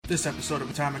This episode of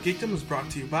Atomic Geekdom is brought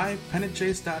to you by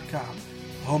PennantChase.com,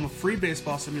 the home of free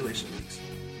baseball simulation leagues.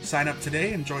 Sign up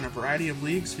today and join a variety of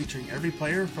leagues featuring every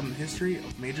player from the history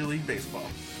of Major League Baseball.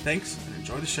 Thanks, and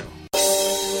enjoy the show.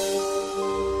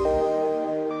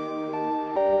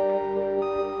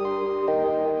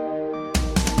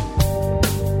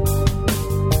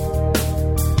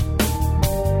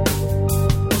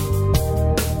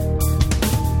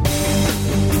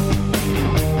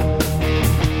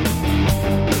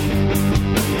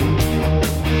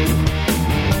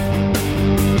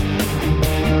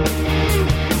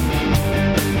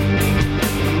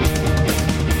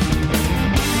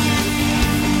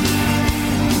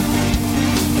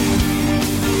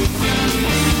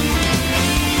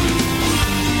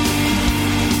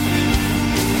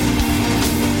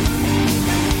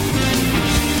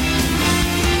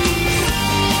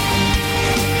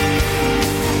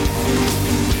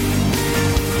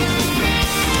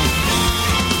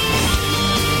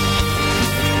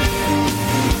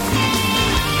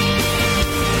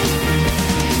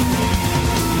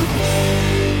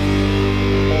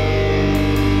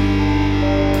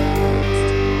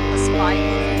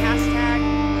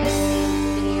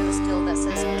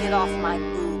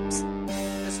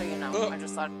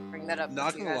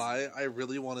 I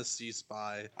really want to see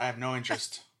Spy. I have no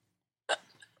interest.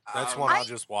 That's one I'll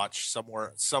just watch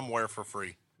somewhere for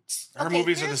free. Her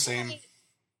movies are the same.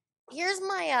 Here's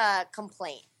my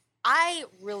complaint. I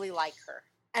really like her,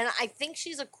 and I think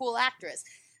she's a cool actress,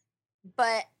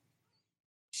 but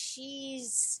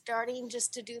she's starting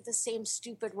just to do the same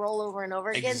stupid role over and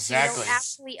over again. Exactly. So you don't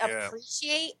actually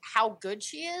appreciate how good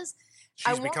she is.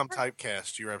 She's become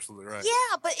typecast. You're absolutely right.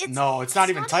 Yeah, but it's not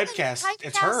even typecast.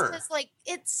 It's her.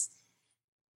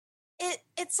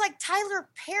 It's like Tyler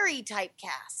Perry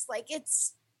typecast. Like,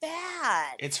 it's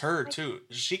bad. It's her too.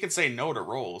 She can say no to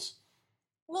roles.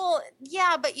 Well,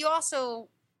 yeah, but you also,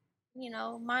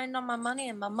 mind on my money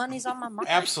and my money's on my mind.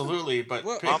 Absolutely, but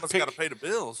Mama's got to pay the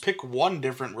bills. Pick one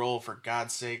different role for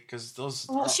God's sake, because those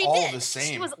are all the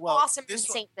same. She was awesome in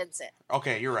St. Vincent.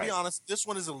 Okay, you're right. To be honest, this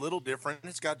one is a little different.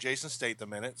 It's got Jason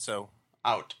Statham in it, so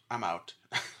out. I'm out.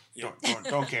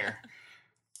 Don't care.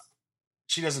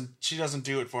 She doesn't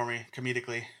do it for me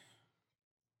comedically.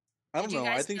 I don't know.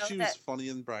 I think she was funny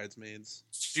in Bridesmaids.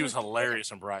 She was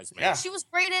hilarious in Bridesmaids. Yeah. She was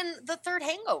great in The Third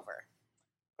Hangover.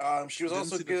 She was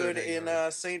also good in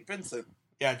St. Vincent.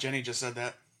 Yeah, Jenny just said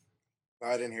that.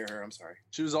 I didn't hear her. I'm sorry.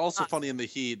 She was also funny in The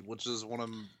Heat, which is one of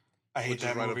them. I hate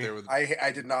that movie. Up there with,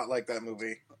 I did not like that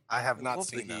movie. I have not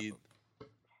seen The Heat.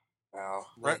 Wow.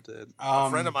 A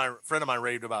friend of mine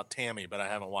raved about Tammy, but I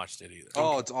haven't watched it either.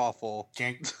 Oh, it's awful.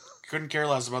 Couldn't care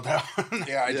less about that one.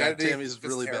 Yeah, Tammy's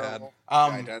really bad.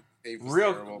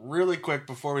 Really quick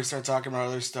before we start talking about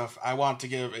other stuff, I want to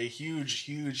give a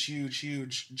huge,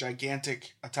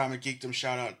 gigantic Atomic Geekdom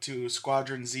shout out to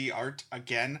Squadron Z Art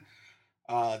again.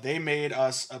 They made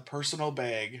us a personal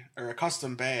bag, or a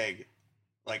custom bag,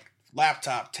 like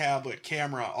laptop, tablet,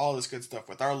 camera, all this good stuff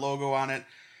with our logo on it.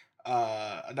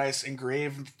 A nice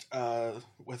engraved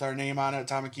with our name on it,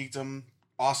 Atomic Geekdom.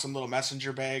 Awesome little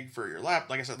messenger bag for your lap.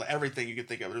 Like I said, everything you can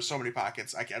think of. There's so many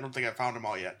pockets. I don't think I found them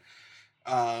all yet.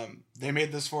 They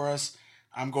made this for us.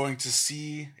 I'm going to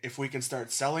see if we can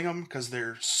start selling them because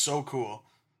they're so cool.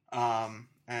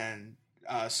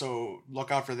 So look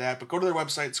out for that. But go to their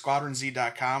website,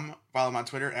 squadronz.com. Follow them on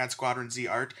Twitter,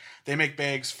 @SquadronZArt. They make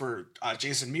bags for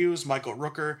Jason Mewes, Michael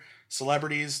Rooker,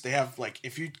 celebrities. They have,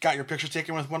 if you got your picture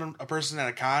taken with a person at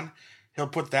a con, he'll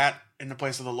put that in the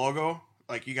place of the logo.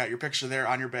 Like, you got your picture there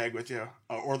on your bag with you,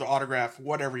 or the autograph,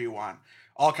 whatever you want.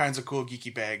 All kinds of cool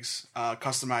geeky bags,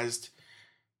 customized.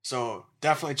 So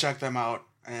definitely check them out.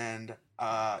 And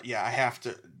I have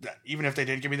to. Even if they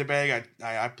didn't give me the bag,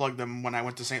 I plugged them when I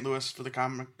went to St. Louis for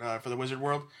for the Wizard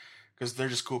World, because they're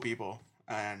just cool people.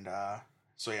 And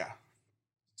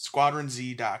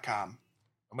SquadronZ.com.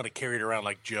 I'm gonna carry it around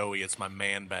like Joey. It's my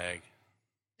man bag.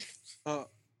 Sure.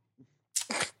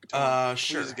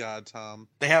 Please God, Tom.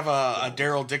 They have a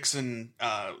Daryl Dixon,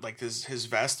 his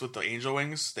vest with the angel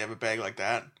wings. They have a bag like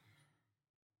that.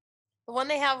 The one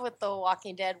they have with The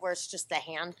Walking Dead, where it's just the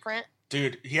handprint.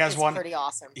 Dude, he has one. Pretty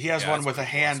awesome. He has one with a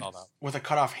hand, with a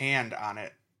cut off hand on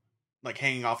it, like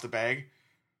hanging off the bag,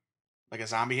 like a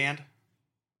zombie hand.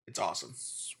 It's awesome.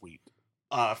 Sweet.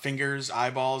 Fingers,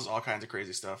 eyeballs, all kinds of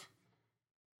crazy stuff.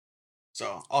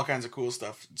 So all kinds of cool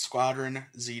stuff.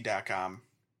 SquadronZ.com.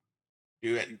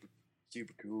 Do it.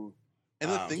 Super cool.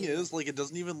 And the thing is, it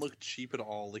doesn't even look cheap at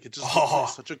all. It just looks like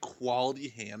such a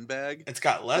quality handbag. It's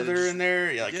got leather in there.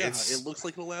 It looks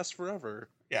like it'll last forever.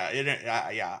 Yeah,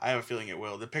 I have a feeling it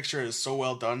will. The picture is so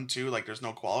well done too. There's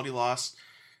no quality loss.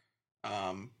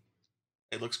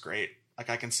 It looks great. Like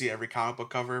I can see every comic book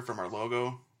cover from our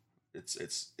logo.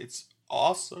 It's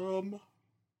awesome.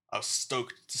 I was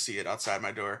stoked to see it outside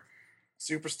my door.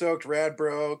 Super stoked, rad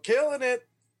bro, killing it.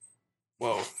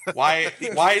 Whoa! Why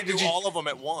did you all of them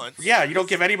at once? Yeah, you don't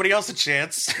give anybody else a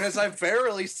chance. Because I've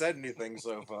barely said anything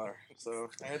so far, so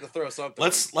I had to throw something.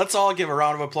 Let's all give a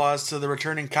round of applause to the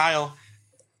returning Kyle.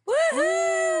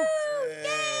 Woohoo!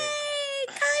 Yay!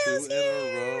 Kyle's 2 in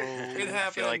a row. It happened. I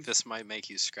feel like this might make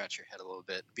you scratch your head a little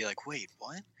bit. Be like, wait,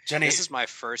 what? Jenny, This is my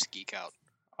first Geek Out.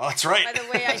 oh, that's right. By the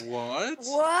way,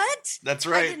 What? That's I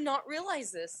right. did not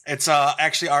realize this. It's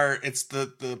actually it's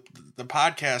the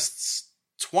podcast's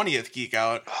 20th Geek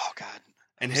Out. Oh, God.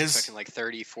 And I was his expecting like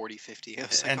 30, 40, 50. I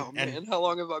was and- like, oh, and- man, how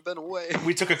long have I been away?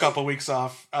 We took a couple weeks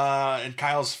off. And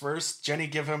Kyle's first. Jenny,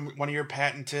 give him one of your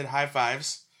patented high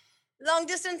fives. Long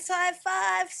distance high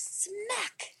five,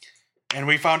 smack. And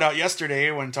we found out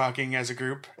yesterday when talking as a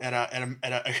group at a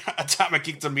Atomic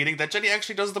Geekdom meeting that Jenny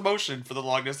actually does the motion for the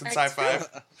long distance high five.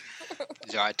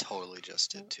 Yeah, I totally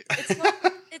just did too.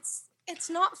 It's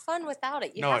not fun without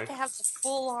it. You No, have to have the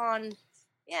full on.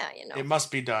 Yeah, It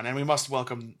must be done, and we must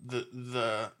welcome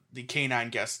the canine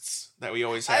guests that we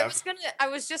always have. I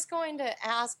was just going to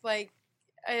ask, like,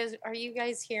 are you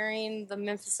guys hearing the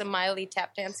Memphis and Miley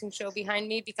tap dancing show behind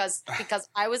me? Because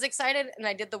I was excited and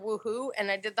I did the woohoo and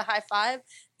I did the high five.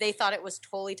 They thought it was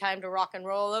totally time to rock and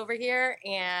roll over here,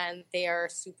 and they are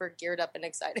super geared up and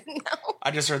excited now.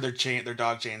 I just heard their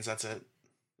dog chains. That's it.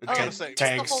 Just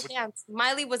Tags. the whole dance.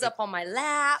 Miley was up on my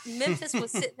lap. Memphis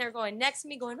was sitting there going next to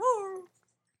me, going, "Oh."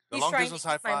 The He's long trying distance to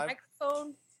high use my five.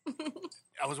 microphone.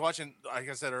 I was watching, like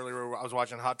I said earlier, I was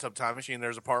watching Hot Tub Time Machine.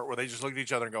 There's a part where they just look at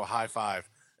each other and go high five.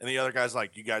 And the other guy's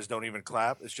like, you guys don't even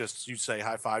clap. It's just you say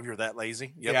high five. You're that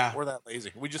lazy. Yep, Yeah. we're that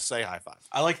lazy. We just say high five.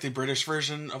 I like the British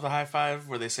version of the high five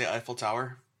where they say Eiffel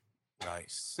Tower.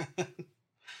 Nice.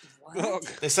 What?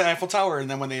 They say Eiffel Tower, and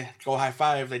then when they go high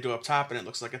five, they do up top, and it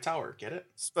looks like a tower. Get it?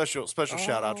 Special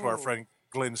shout out to our friend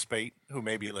Glenn Spate, who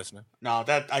may be listening. No,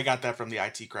 I got that from the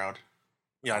IT crowd.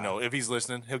 Yeah, I know. If he's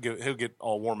listening, he'll get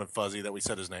all warm and fuzzy that we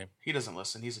said his name. He doesn't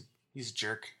listen. He's a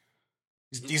jerk.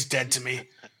 He's dead to me.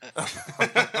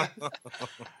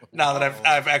 Now that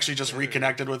I've actually just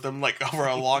reconnected with him, like over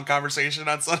a long conversation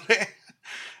on Sunday.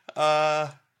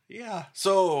 Yeah.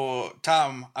 So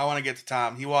Tom, I want to get to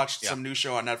Tom. He watched some new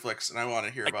show on Netflix, and I want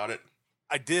to hear about it.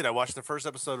 I did. I watched the first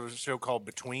episode of a show called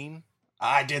Between.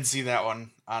 I did see that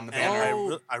one on the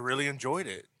banner. And I really enjoyed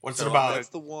it. What's it about? That's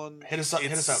the one. Hit us up.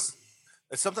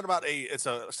 It's something about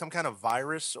some kind of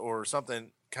virus or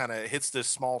something kind of hits this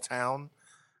small town,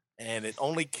 and it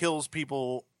only kills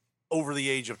people over the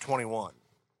age of 21.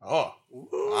 Oh,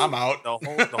 I'm out. The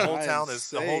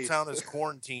whole town is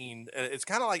quarantined. It's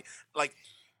kind of like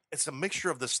it's a mixture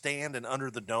of The Stand and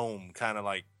Under the Dome, kind of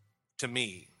like, to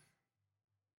me.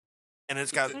 And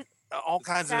it's got all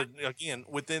kinds of, again,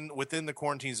 within the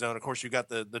quarantine zone. Of course, you got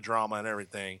the drama and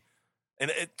everything.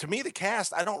 And to me, the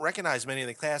cast, I don't recognize many of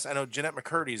the cast. I know Jeanette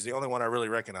McCurdy is the only one I really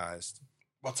recognized.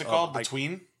 What's it called?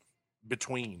 Between?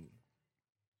 Between.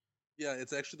 Yeah,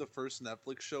 it's actually the first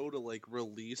Netflix show to like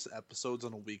release episodes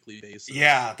on a weekly basis.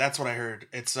 Yeah, that's what I heard.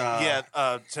 It's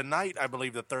tonight I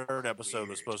believe the third episode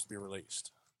was supposed to be released.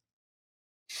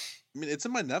 I mean, it's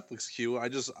in my Netflix queue.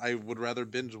 I would rather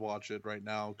binge watch it right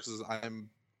now because I'm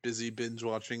busy binge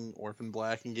watching Orphan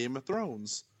Black and Game of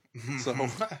Thrones. So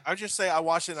I would just say I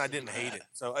watched it and I didn't hate it.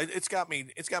 So it's got me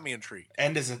intrigued.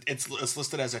 And it's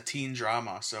listed as a teen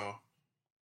drama. So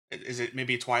is it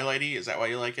maybe Twilighty? Is that why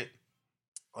you like it?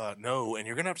 No, and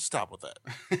you're gonna have to stop with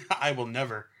that. I will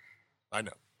never. I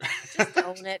know. Just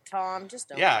own it, Tom. Just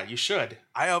own it. Yeah, you should.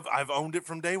 I've owned it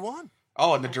from day one.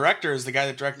 Oh, and the director is the guy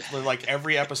that directed like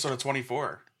every episode of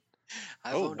 24.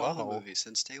 I've owned all the movies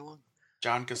since day one.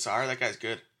 John Cassar, that guy's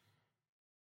good.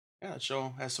 Yeah, that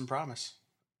show has some promise.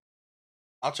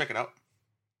 I'll check it out.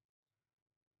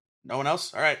 No one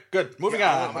else? All right, good. Moving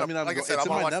on. I mean, like I said, it's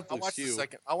in my I'll Netflix watch queue.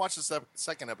 I'll watch the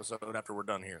second episode after we're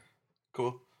done here.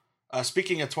 Cool.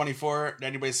 Speaking of 24, did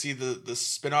anybody see the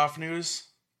spin-off news?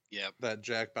 Yep. That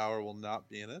Jack Bauer will not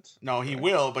be in it. No, he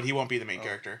will, but he won't be the main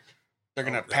character. They're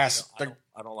gonna pass. I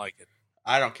don't like it.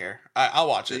 I don't care. I'll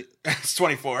watch it. It's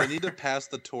 24. They need to pass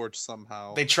the torch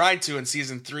somehow. They tried to in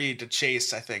season 3 to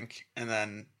Chase, I think, and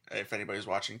then if anybody's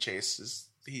watching Chase,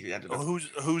 he ended up.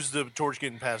 Who's the torch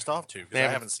getting passed off to? They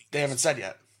haven't seen. They haven't said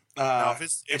yet. Now, if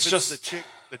it's just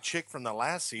the chick from the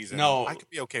last season, no, I could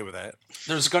be okay with that.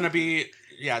 There's gonna be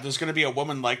a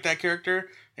woman like that character.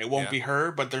 It won't be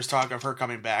her, but there's talk of her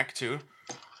coming back too.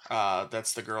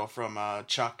 That's the girl from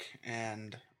Chuck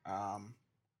and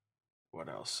what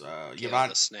else? Yvonne,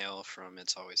 the snail from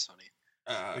It's Always Sunny.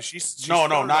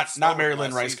 not Mary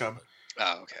Lynn Rice Cub.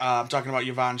 Oh, okay. I'm talking about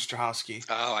Yvonne Strahovski.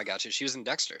 Oh, I got you. She was in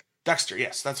Dexter. Dexter,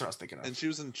 yes, that's what I was thinking of. And she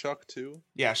was in Chuck too.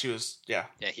 Yeah, she was. Yeah,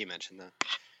 Yeah, he mentioned that.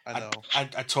 I know. I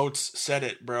totes said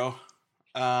it, bro.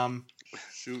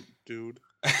 Shoot, dude.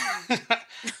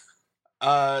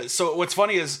 So what's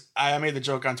funny is I made the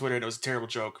joke on Twitter and it was a terrible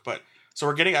joke, but so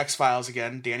we're getting X-Files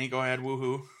again. Danny, go ahead,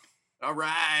 woohoo. All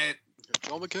right.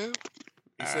 John McCabe.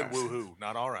 He said woohoo,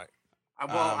 not all right.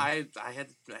 I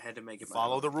had to make it.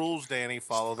 Follow the rules, Danny.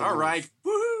 Follow the rules. All right.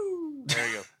 Woohoo! There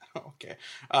you go. Okay.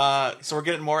 So we're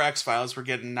getting more X-Files. We're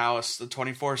getting now the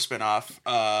 24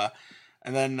 spinoff.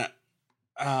 And then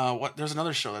what? There's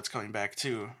another show that's coming back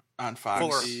too on Fox.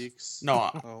 Fuller. Geeks. No,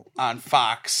 Oh. on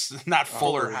Fox, not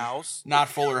Fuller. Fuller House. Not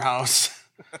Fuller House.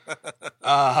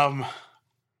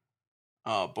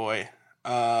 Oh boy.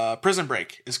 Prison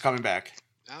Break is coming back.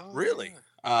 Oh, Really?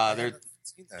 They're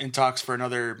in talks for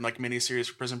another like miniseries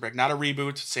for Prison Break. Not a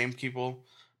reboot, same people.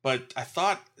 But I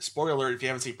thought, spoiler alert, if you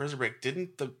haven't seen Prison Break,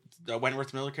 didn't the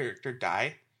Wentworth Miller character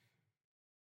die?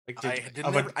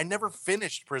 Like, I never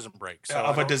finished Prison Break. So of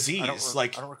I a don't- disease. I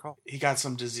don't recall. He got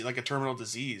some disease, like a terminal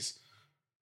disease.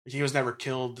 He was never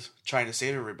killed trying to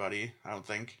save everybody, I don't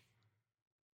think.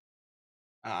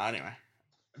 Anyway.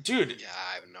 Dude, Yeah,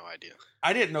 I have no idea.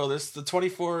 I didn't know this. The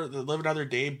Live Another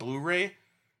Day Blu-ray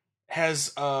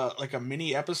has like a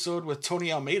mini episode with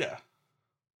Tony Almeida.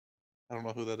 I don't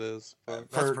know who that is.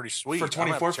 But That's pretty sweet. For I'm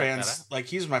gonna have to 24 check that fans, out. like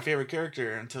he's my favorite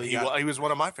character until He was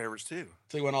one of my favorites too.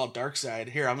 until he went all dark side.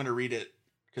 Here, I'm going to read it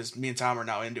because me and Tom are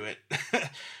now into it.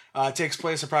 It takes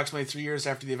place approximately 3 years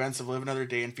after the events of Live Another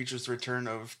Day and features the return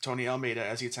of Tony Almeida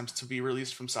as he attempts to be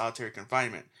released from solitary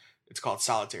confinement. It's called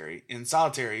Solitary. In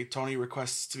Solitary, Tony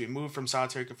requests to be moved from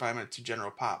solitary confinement to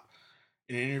General Pop.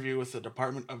 In an interview with the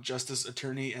Department of Justice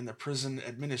attorney and the prison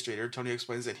administrator, Tony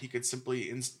explains that he could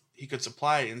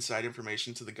supply inside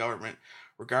information to the government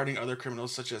regarding other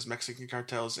criminals such as Mexican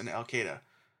cartels and Al Qaeda.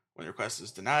 When the request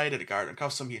is denied and a guard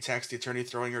uncuffs him, he attacks the attorney,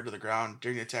 throwing her to the ground.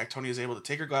 During the attack, Tony is able to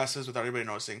take her glasses without anybody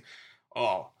noticing.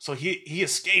 Oh, so he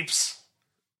escapes.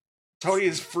 Tony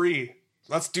is free.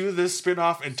 Let's do this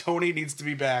spin-off, and Tony needs to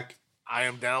be back. I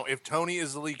am down. If Tony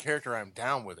is the lead character, I'm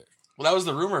down with it. Well, that was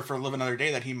the rumor for Live Another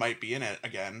Day that he might be in it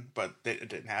again, but it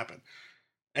didn't happen.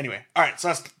 Anyway, all right,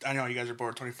 so I know you guys are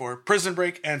bored. 24. Prison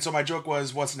Break, and so my joke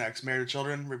was, what's next? Married to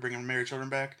Children? We're bringing Married Children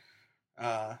back?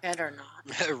 Better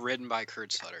not. Written by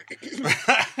Kurt Sutter.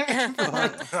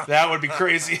 That would be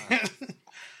crazy.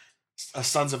 A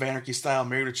Sons of Anarchy style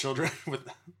Married to Children with...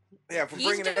 Yeah, if we're He's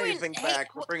bringing doing- anything hey,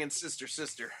 back, we're bringing Sister.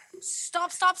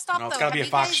 Stop, No, it's though. gotta be Have a you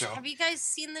Fox guys- show. Have you guys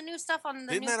seen the new stuff on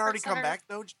the Didn't new that already Kurt come Sutter? back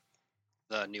though?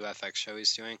 The new FX show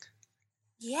he's doing.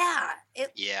 Yeah.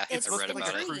 Yeah, It's I read like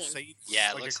about a it. intriguing. Crusades.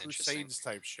 Yeah, it like looks a interesting. Crusades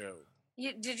type show.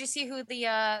 Did you see who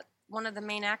the one of the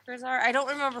main actors are? I don't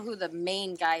remember who the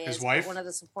main guy is. His but wife? one of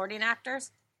the supporting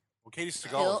actors. Well, Katie Seagal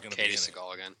Bill- is going to be Katie in it.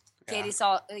 Seagal again. Yeah. Katie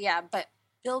saw, but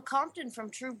Bill Compton from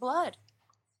True Blood.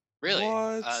 Really?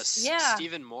 What? Yeah.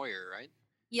 Stephen Moyer, right?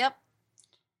 Yep.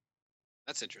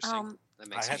 That's interesting. That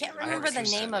makes I had- can't I remember the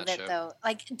interested name in of that it show. though.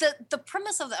 Like the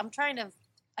premise of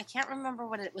I can't remember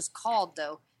what it was called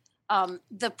though.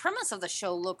 The premise of the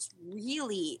show looks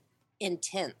really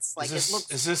intense. Like it looks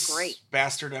is this great.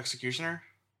 Bastard Executioner?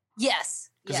 Yes.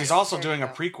 Because yes, he's also there doing you a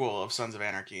go. prequel of Sons of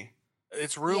Anarchy.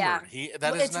 It's rumored. Yeah.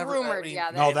 That is It's never. rumored, yeah,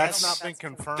 No, that's that's- not been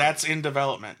confirmed. That's in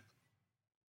development.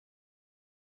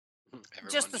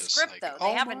 Everyone Just the script like, though.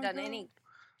 Oh They haven't my done God. any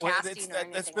Well, casting or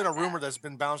anything. that's been a like rumor that. that's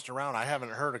been bounced around. I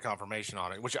haven't heard a confirmation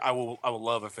on it, which I will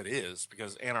love if it is,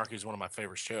 because Anarchy is one of my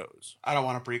favorite shows. I don't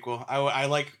want a prequel. I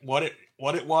like what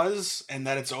it was, and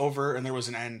that it's over, and there was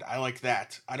an end. I like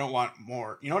that. I don't want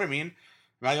more. You know what I mean?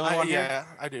 Am I the only one here? Yeah,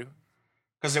 I do.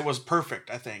 Because it was perfect.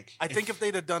 I think. I think if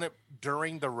they'd have done it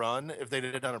during the run, if they'd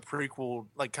have done a prequel,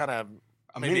 like kind of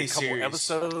a maybe mini a couple series,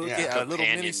 episodes, yeah, a little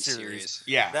companion mini series.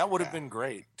 yeah, That would have yeah. been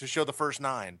great to show the first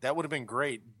 9. That would have been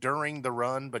great during the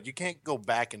run, but you can't go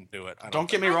back and do it. Don't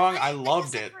get me wrong. I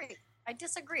loved it. I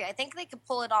disagree. I think they could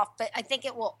pull it off, but I think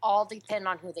it will all depend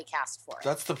on who they cast for it.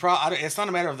 That's the problem. It's not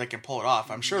a matter of they can pull it off.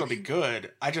 I'm sure it'll be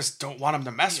good. I just don't want them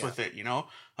to mess Yeah. with it. You know,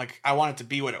 like I want it to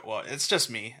be what it was. It's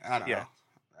just me. I don't Yeah. know.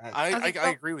 I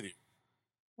Okay, agree with you.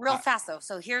 Real fast though.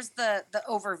 So here's the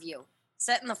overview.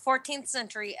 Set in the 14th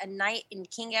century, a knight in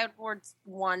King Edward's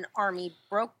I army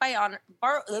broke by honor.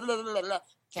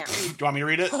 Can't read. Do you want me to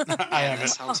read it? I have that it.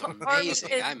 sounds Army amazing.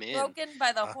 is I'm in. broken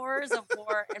by the horrors of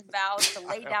war and vows to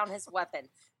lay down his weapon.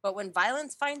 But when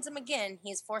violence finds him again,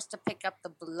 he is forced to pick up the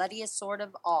bloodiest sword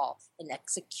of all, an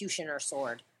executioner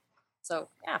sword. So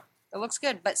yeah, it looks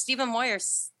good. But Stephen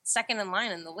Moyer's second in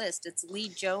line in the list. It's Lee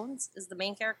Jones is the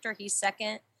main character. He's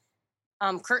second.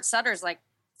 Kurt Sutter's like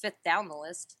 5th down the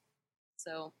list.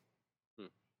 So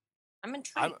I'm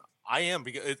intrigued. I am,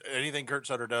 because anything Kurt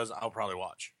Sutter does, I'll probably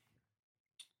watch.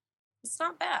 It's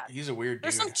not bad. He's a weird dude.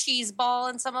 There's some cheese ball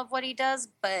in some of what he does,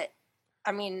 but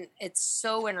I mean, it's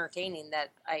so entertaining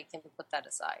that I can put that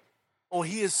aside. Well,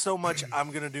 he is so much,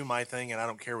 I'm going to do my thing, and I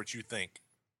don't care what you think.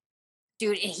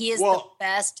 Dude, he is the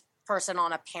best person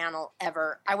on a panel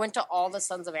ever. I went to all the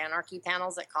Sons of Anarchy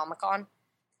panels at Comic-Con,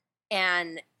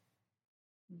 and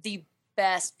the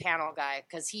best panel guy,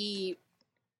 because he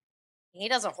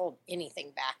doesn't hold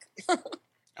anything back.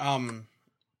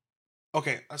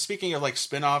 Okay, speaking of like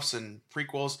spin-offs and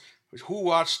prequels, who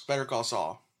watched Better Call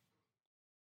Saul?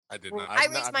 I did not. I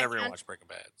I've raised my never even hand. watched Breaking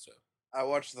Bad. So I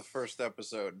watched the first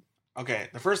episode. Okay,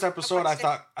 the first episode I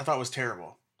thought was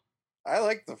terrible. I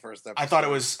liked the first episode.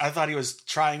 I thought he was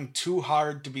trying too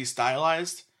hard to be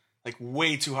stylized, like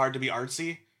way too hard to be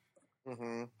artsy.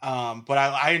 Mm-hmm. But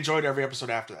I enjoyed every episode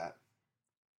after that.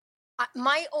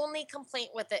 My only complaint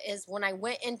with it is when I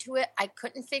went into it, I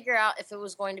couldn't figure out if it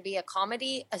was going to be a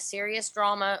comedy, a serious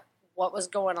drama, what was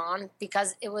going on,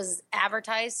 because it was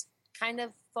advertised kind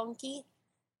of funky.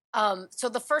 So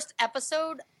the first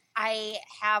episode, I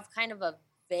have kind of a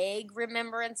vague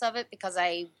remembrance of it because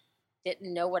I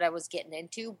didn't know what I was getting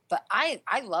into, but I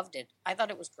loved it. I thought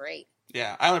it was great.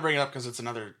 Yeah, I only bring it up because it's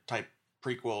another type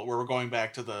prequel where we're going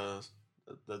back to the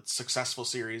successful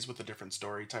series with a different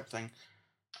story type thing.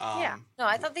 Yeah, no,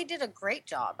 I thought they did a great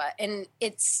job, and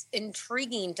it's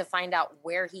intriguing to find out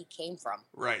where he came from.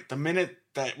 Right. The minute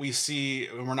that we see,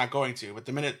 and we're not going to, but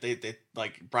the minute they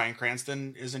like Bryan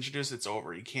Cranston is introduced, it's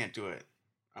over. You can't do it.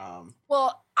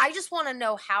 Well, I just want to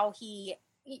know how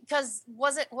because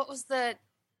what was the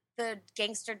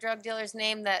gangster drug dealer's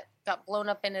name that got blown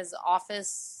up in his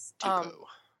office?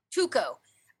 Tuco.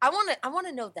 I want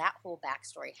to know that whole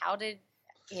backstory. How did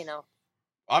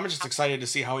I'm just excited to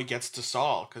see how he gets to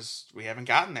Saul because we haven't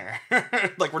gotten there.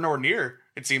 Like we're nowhere near.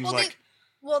 It seems like.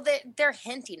 They're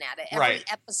hinting at it every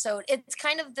episode. It's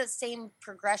kind of the same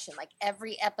progression. Like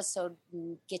every episode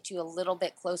gets you a little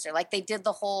bit closer. Like they did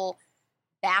the whole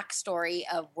backstory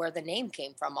of where the name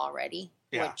came from already,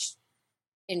 which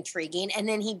intriguing. And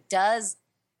then he does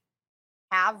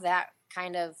have that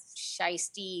kind of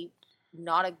shisty,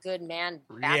 not a good man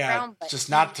background, but just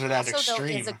not to that also, extreme.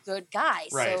 Though, is a good guy.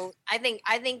 Right. So I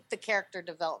think the character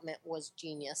development was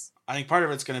genius. I think part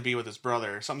of it's going to be with his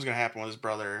brother. Something's going to happen with his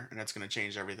brother, and it's going to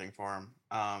change everything for him.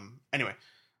 Anyway,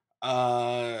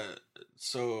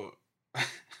 so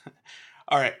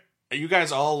all right, you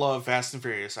guys all love Fast and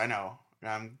Furious. I know.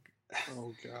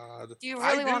 Oh God! Do you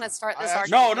really want to start this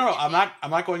argument? No. I'm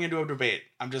not going into a debate.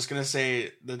 I'm just going to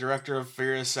say the director of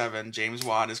Furious 7, James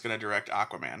Wan, is going to direct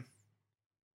Aquaman.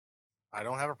 I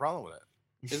don't have a problem with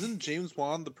it. Isn't James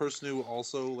Wan the person who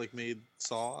also like made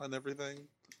Saw and everything?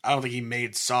 I don't think he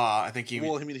made Saw. I think he.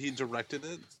 Well, I mean, he directed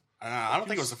it. I don't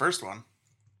think it was the first one.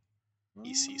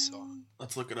 EC Saw.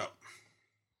 Let's look it up.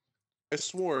 I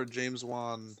swore James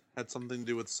Wan had something to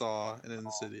do with Saw and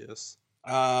Insidious.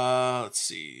 Let's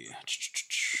see.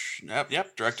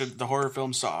 Yep. Directed the horror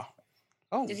film Saw.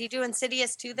 Oh, did he do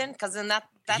Insidious too? Then, because then that's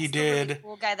he the did. really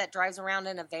cool guy that drives around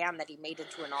in a van that he made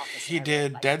into an office. He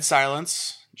did Dead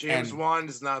Silence. James Wan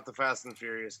is not the Fast and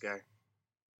Furious guy.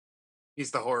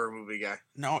 He's the horror movie guy.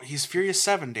 No, he's Furious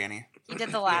 7, Danny. He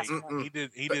did the last one.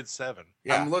 He did 7.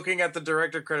 Yeah. I'm looking at the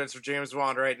director credits for James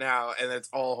Wan right now, and it's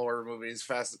all horror movies.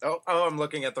 I'm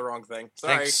looking at the wrong thing.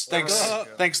 Sorry.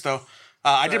 Thanks though.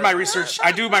 I did my research.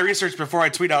 I do my research before I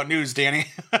tweet out news, Danny.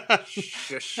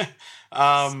 Shush.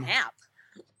 Snap.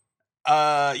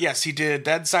 Yes, he did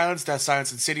Dead Silence,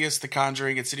 Insidious, The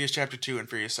Conjuring, Insidious Chapter 2, and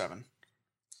Furious 7.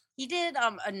 He did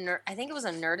I think it was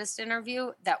a Nerdist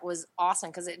interview that was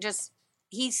awesome because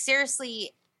he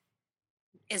seriously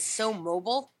is so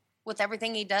mobile with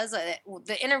everything he does.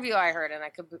 The interview I heard, and I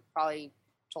could probably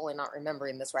totally not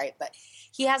remembering this right, but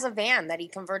he has a van that he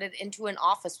converted into an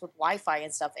office with Wi-Fi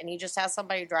and stuff, and he just has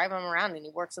somebody drive him around, and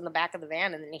he works in the back of the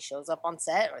van, and then he shows up on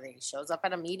set, or then he shows up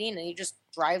at a meeting, and he just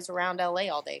drives around LA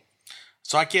all day.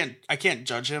 So I can't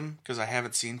judge him because I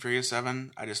haven't seen Furious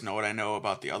 7. I just know what I know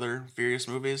about the other Furious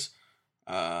movies,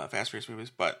 Fast Furious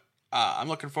movies. But I'm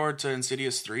looking forward to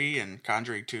Insidious 3 and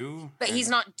Conjuring 2. But he's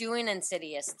not doing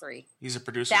Insidious 3. He's a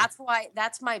producer.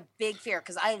 That's my big fear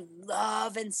because I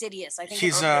love Insidious. I think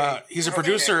he's a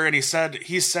producer, and he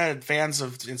said fans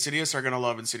of Insidious are going to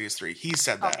love Insidious 3. He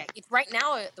said that. Okay, right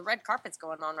now the red carpet's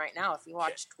going on right now. If you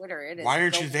watch Twitter, it is. Why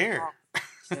aren't you there?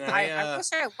 I wish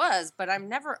I was, but I'm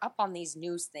never up on these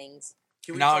news things.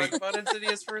 Can we talk about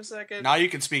Insidious for a second? Now you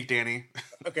can speak, Danny.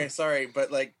 Okay, sorry,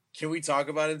 but like Can we talk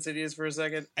about Insidious for a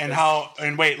second?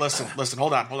 And wait, listen,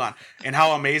 hold on. And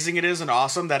how amazing it is and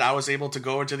awesome that I was able to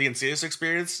go into the Insidious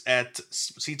experience at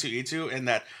C2E2 and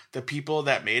that the people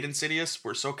that made Insidious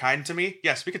were so kind to me.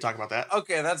 Yes, we could talk about that.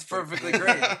 Okay, that's perfectly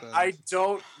great. I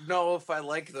don't know if I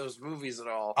like those movies at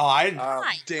all. Oh,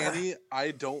 Danny,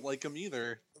 I don't like them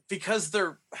either. Because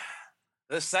they're...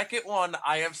 The second one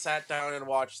I have sat down and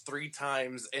watched 3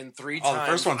 times, and 3 Oh, times...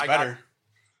 the first one's better.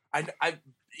 I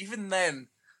even then...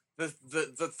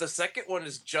 The second one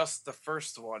is just the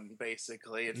first one,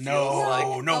 basically. It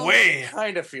no way.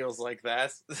 Kind of feels like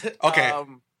that. Okay.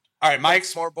 All right,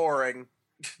 Mike's more boring.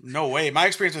 No way. My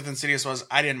experience with Insidious was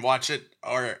I didn't watch it,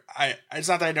 or it's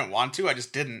not that I didn't want to, I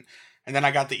just didn't. And then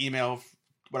I got the email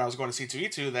when I was going to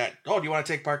C2E2 that, do you want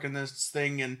to take part in this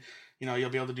thing? And, you'll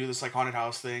be able to do this like haunted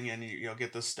house thing, and you'll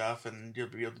get this stuff, and you'll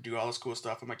be able to do all this cool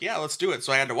stuff. I'm like, yeah, let's do it.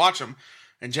 So I had to watch them.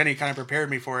 And Jenny kind of prepared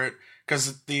me for it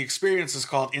because the experience is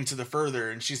called Into the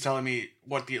Further, and she's telling me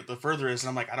what the further is, and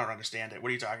I'm like, I don't understand it. What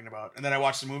are you talking about? And then I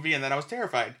watched the movie, and then I was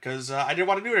terrified because I didn't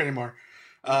want to do it anymore.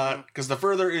 Because the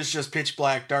further is just pitch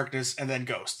black, darkness, and then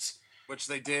ghosts. Which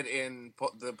they did in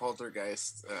the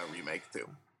Poltergeist remake too.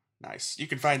 Nice. You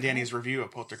can find Danny's review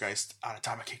of Poltergeist on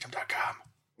AtomicKingdom.com.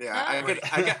 Yeah,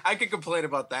 I could complain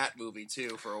about that movie too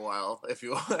for a while if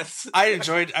you want. I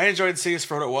enjoyed Insidious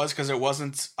for what it was because it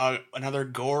wasn't another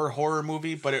gore horror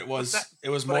movie, but it was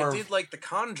more. I did like The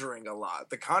Conjuring a lot.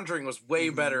 The Conjuring was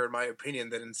way better in my opinion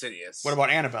than Insidious. What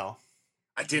about Annabelle?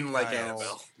 I didn't like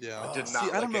Annabelle. Yeah, I did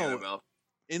not like Annabelle.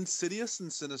 Insidious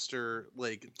and Sinister,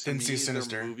 like to Didn't me, see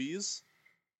Sinister. they're movies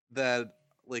that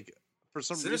like for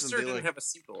some Sinister reason they didn't have a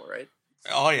sequel, right?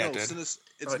 Oh yeah, no, it did.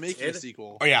 It's making a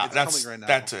sequel. Oh yeah, it's that's coming right now.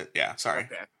 That's it. Yeah, sorry.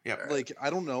 Okay. Yep. Like I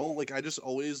don't know, like I just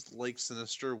always liked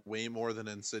Sinister way more than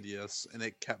Insidious, and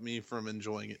it kept me from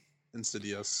enjoying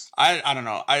Insidious. I don't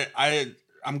know.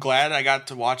 I'm glad I got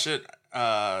to watch it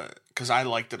because I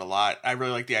liked it a lot. I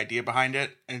really like the idea behind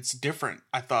it, and it's different.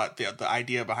 I thought the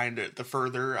idea behind it, the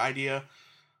further idea,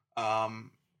 I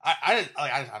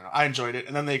don't know. I enjoyed it,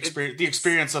 and then the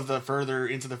experience of the further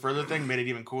into the further thing made it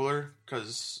even cooler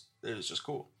because it was just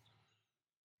cool.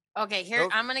 Okay, here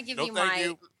I'm gonna give you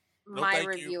my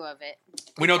review of it.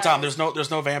 We know, Tom. There's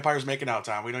no vampires making out,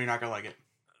 Tom. We know you're not gonna like it.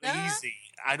 Easy.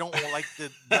 I don't like the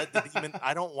demon.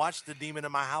 I don't watch the Demon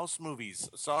in My House movies.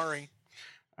 Sorry.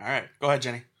 All right, go ahead,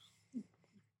 Jenny.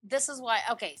 This is why.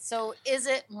 Okay, so is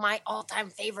it my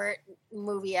all-time favorite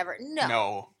movie ever?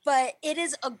 No. But it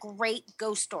is a great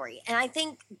ghost story, and I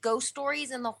think ghost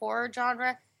stories in the horror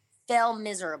genre fail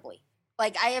miserably.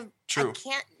 Like I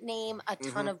can't name a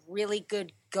ton of really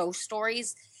good ghost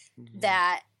stories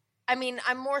that. I mean,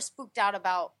 I'm more spooked out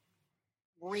about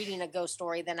reading a ghost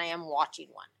story than I am watching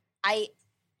one.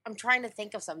 I'm trying to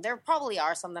think of some. There probably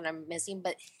are some that I'm missing,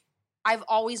 but I've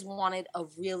always wanted a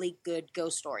really good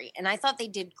ghost story, and I thought they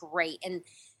did great. And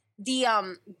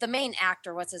the main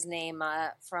actor, what's his name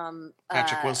from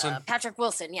Patrick Wilson? Patrick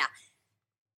Wilson, yeah,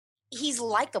 he's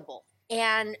likable,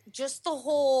 and just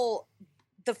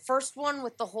the first one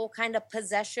with the whole kind of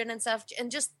possession and stuff,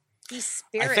 and just these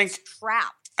spirits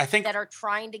trapped that are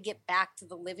trying to get back to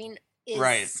the living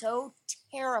is so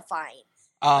terrifying.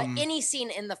 Any scene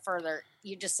in the further,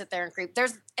 you just sit there and creep. They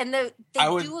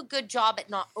do a good job at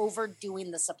not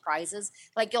overdoing the surprises.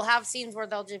 Like you'll have scenes where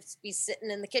they'll just be sitting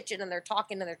in the kitchen and they're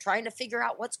talking and they're trying to figure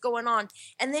out what's going on,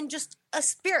 and then just a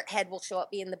spirit head will show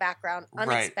up, be in the background,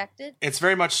 unexpected. Right. It's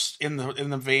very much in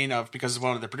the vein of, because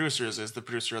one of the producers is the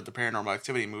producer of the Paranormal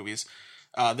Activity movies.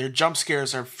 Their jump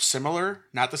scares are similar,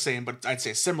 not the same, but I'd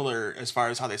say similar as far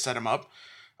as how they set them up.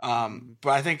 But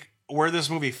I think where this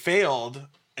movie failed.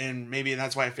 And maybe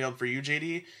that's why it failed for you,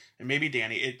 JD, and maybe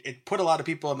Danny. It put a lot of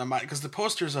people in the mind because the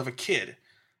poster's of a kid.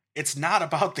 It's not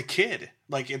about the kid.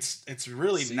 Like it's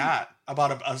really not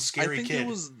about a scary kid. I think it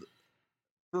was,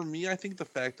 for me. I think the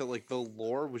fact that like the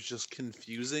lore was just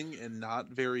confusing and not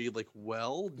very like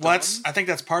well done. Well, I think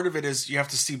that's part of it. Is you have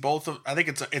to see both of. I think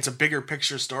it's a bigger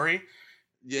picture story.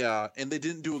 Yeah, and they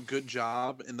didn't do a good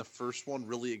job in the first one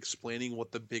really explaining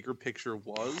what the bigger picture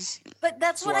was. But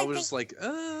that's what I was think.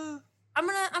 Like, I'm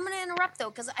gonna interrupt though,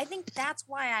 because I think that's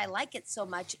why I like it so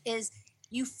much. Is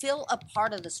you feel a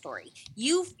part of the story.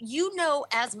 You know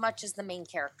as much as the main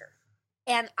character,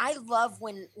 and I love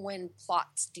when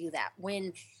plots do that.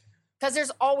 Because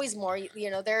there's always more.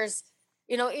 There's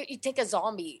you take a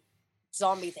zombie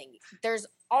thing. There's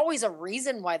always a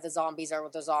reason why the zombies are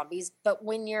with the zombies. But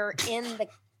when you're in the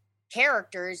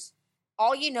characters,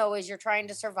 all you know is you're trying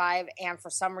to survive, and for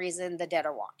some reason the dead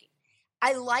are walking.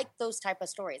 I like those type of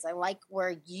stories. I like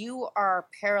where you are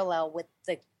parallel with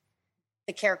the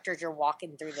the characters you're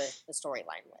walking through the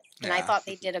storyline with. And I Yeah. thought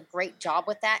they did a great job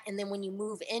with that. And then when you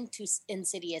move into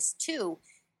Insidious 2,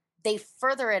 they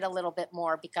further it a little bit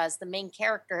more because the main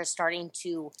character is starting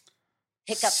to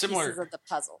pick up pieces of the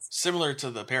puzzles. Similar to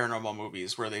the paranormal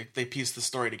movies where they piece the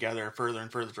story together further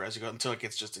and further as you go until it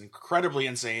gets just incredibly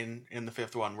insane in the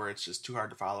 5th one where it's just too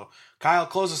hard to follow. Kyle,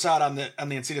 close us out on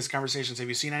the Insidious conversations. Have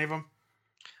you seen any of them?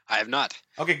 I have not.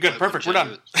 Okay, good. Perfect. We're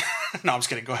done. No, I'm just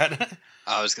kidding. Go ahead.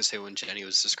 I was going to say when Jenny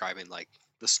was describing like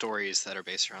the stories that are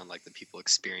based around like the people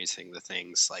experiencing the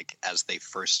things like as they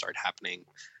first start happening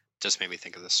just made me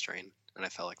think of The Strain, and I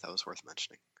felt like that was worth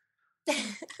mentioning.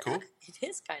 Cool. It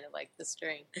is kind of like The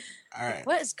Strain. All right.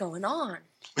 What is going on?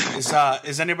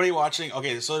 Is anybody watching?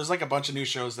 Okay, so there's like a bunch of new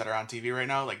shows that are on TV right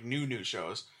now, like new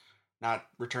shows, not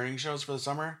returning shows for the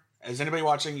summer. Is anybody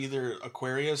watching either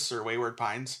Aquarius or Wayward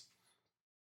Pines?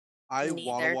 I Neither.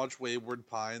 want to watch Wayward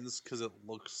Pines because it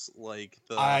looks like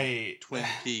the Twin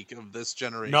Peak of this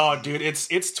generation. No, dude,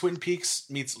 it's Twin Peaks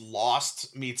meets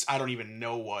Lost meets I don't even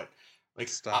know what. Like,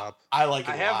 stop. I like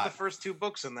it I a have lot. the first 2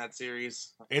 books in that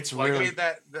series. It's like really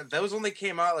those only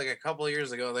came out like a couple of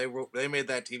years ago. They made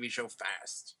that TV show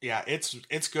fast. yeah,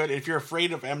 it's good. If you're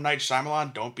afraid of M. Night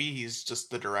Shyamalan, don't be. He's just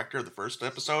the director of the first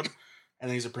episode, and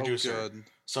then he's a producer. Good.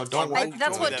 So don't.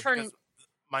 That's what turned. Because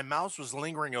my mouse was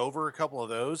lingering over a couple of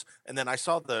those, and then I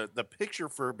saw the picture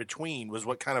for Between was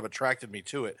what kind of attracted me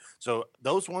to it. So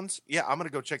those ones, yeah, I'm gonna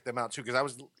go check them out too because I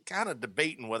was kind of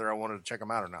debating whether I wanted to check them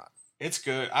out or not. It's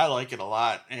good. I like it a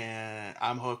lot, and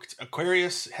I'm hooked.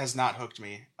 Aquarius has not hooked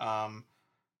me.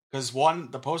 Because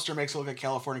one, the poster makes it look like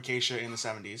Californication in the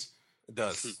 70s. It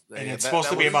does, And it's supposed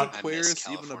to be about Aquarius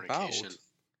even about.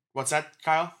 What's that,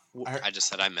 Kyle? I just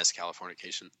said I miss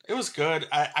Californication. It was good.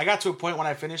 I got to a point when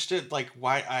I finished it, like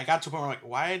why I got to a point where I'm like,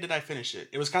 why did I finish it?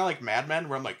 It was kind of like Mad Men,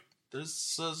 where I'm like,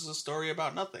 this is a story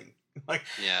about nothing. Like,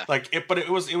 yeah, like it, but it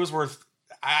was worth.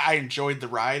 I enjoyed the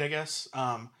ride, I guess.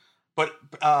 But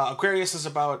Aquarius is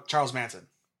about Charles Manson.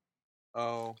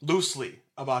 Oh, Loosely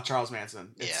about Charles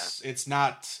Manson. It's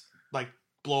not like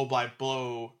blow by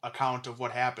blow account of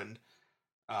what happened.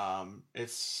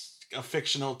 It's a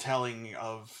fictional telling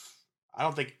of. I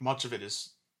don't think much of it is.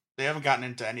 They haven't gotten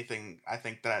into anything. I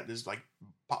think that is like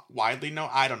widely known.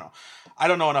 I don't know. I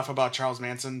don't know enough about Charles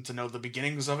Manson to know the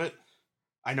beginnings of it.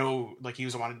 I know like he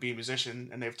wanted to be a musician,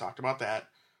 and they've talked about that.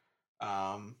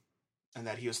 And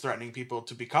that he was threatening people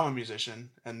to become a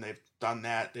musician, and they've done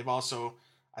that. They've also,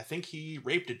 I think he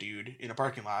raped a dude in a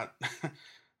parking lot.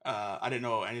 I didn't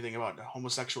know anything about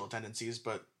homosexual tendencies,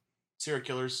 but serial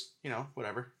killers,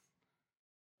 whatever.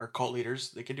 Or cult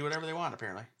leaders, they can do whatever they want,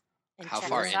 apparently. And how check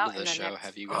far us out into the in show next-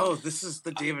 have you gone? Oh, this is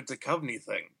the David Duchovny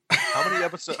thing. How many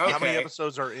episodes? How many Okay.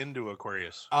 episodes are into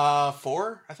Aquarius?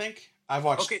 4, I think. I've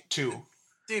watched 2.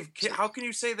 Dave, how can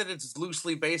you say that it's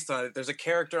loosely based on it? There's a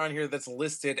character on here that's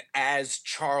listed as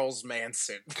Charles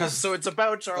Manson. So it's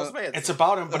about Charles Manson. It's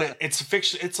about him, but it's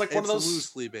fiction. It's like one of those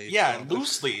loosely based. Yeah,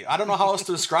 loosely. I don't know how else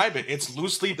to describe it. It's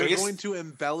loosely They're based. going to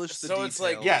embellish the details. It's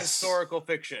like Yes. historical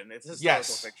fiction. It's historical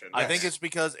Yes. fiction. I think it's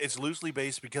because it's loosely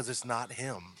based because it's not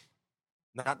him,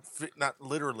 not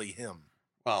literally him.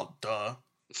 Well, duh.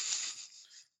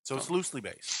 So it's loosely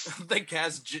based. They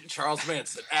cast Charles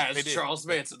Manson as They did. Charles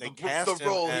Manson, They the cast him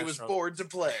role he as was Charles- born to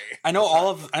play. I know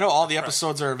all the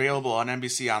episodes are available on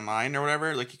NBC Online or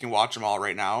whatever. Like you can watch them all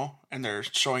right now, and they're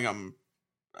showing them,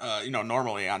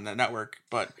 normally on the network.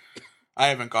 But I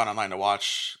haven't gone online to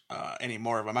watch any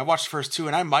more of them. I watched the first 2,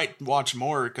 and I might watch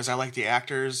more because I like the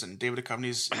actors and David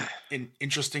Duchovny's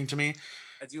interesting to me.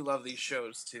 I do love these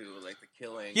shows too, like The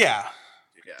Killing. Yeah.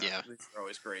 Yeah. These are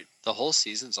always great. The whole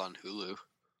season's on Hulu.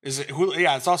 Is it Hulu?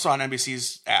 Yeah, it's also on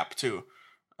NBC's app too.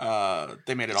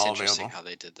 They made it It's all interesting available. how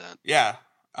they did that. Yeah.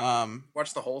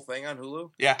 Watch the whole thing on Hulu.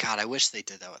 Yeah. God, I wish they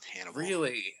did that with Hannibal.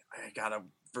 Really, I gotta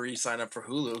re-sign up for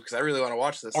Hulu because I really want to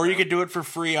watch this. Or you now. could do it for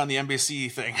free on the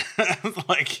NBC thing.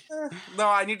 Like, No,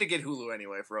 I need to get Hulu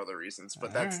anyway for other reasons,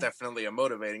 but that's Alright. definitely a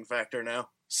motivating factor now.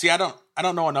 see, I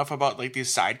don't know enough about like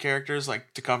these side characters,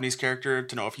 like Duchovny's character,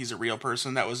 to know if he's a real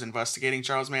person that was investigating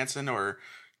Charles Manson, or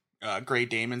Gray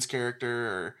Damon's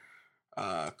character,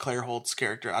 or Claire Holt's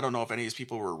character. I don't know if any of these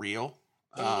people were real.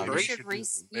 You Maybe should, you you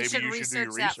should should do your research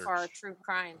that for research. true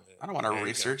crime. I don't want to There you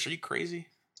research. Are you crazy?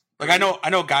 Like I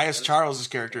know Gaius Charles'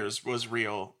 character was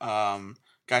real.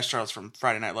 Gaius Charles from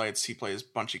Friday Night Lights. He plays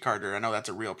Bunchy Carter. I know that's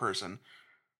a real person.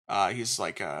 He's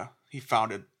like he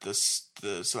founded the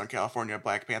Southern California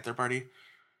Black Panther Party.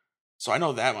 So I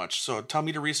know that much. So tell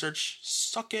me to research.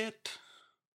 Suck it.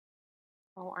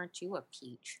 Oh, aren't you a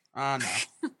peach? No.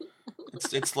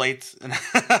 It's late.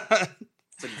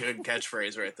 It's a good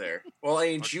catchphrase right there. Well,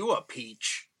 ain't you a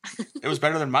peach? It was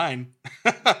better than mine.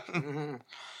 Mhm.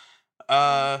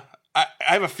 I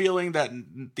have a feeling that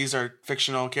these are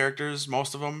fictional characters,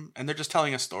 most of them, and they're just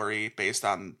telling a story based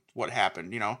on what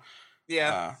happened.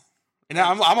 Yeah, And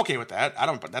I'm okay with that.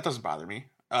 That doesn't bother me.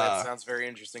 that sounds very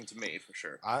interesting to me for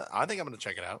sure. I think I'm going to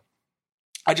check it out.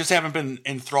 I just haven't been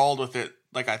enthralled with it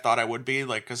like I thought I would be,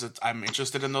 like because I'm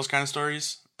interested in those kind of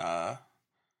stories.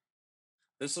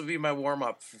 This will be my warm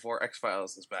up before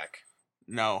X-Files is back.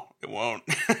 No, it won't.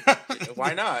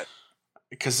 Why not?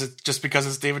 Because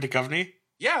it's David Duchovny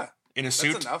Yeah, in a that's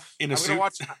suit. enough. In a suit.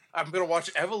 I'm gonna watch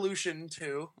Evolution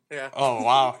too. Yeah. Oh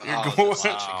wow, Oh, going. that's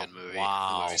such a good movie.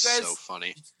 Wow. That movie's You guys- so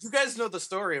funny. You guys know the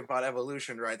story about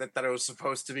Evolution, right? That it was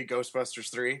supposed to be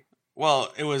Ghostbusters 3.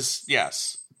 Well, it was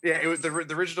yes. Yeah, it was the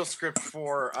original script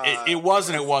for. It was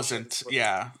and it Evolution wasn't. was-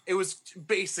 Yeah, It was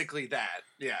basically that.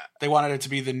 Yeah. they wanted it to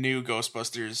be the new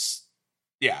Ghostbusters.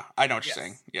 Yeah, I know what you're Yes.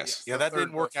 saying. Yes, Yeah, The that third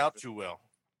didn't work out Ghostbusters. too well.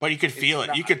 but you could feel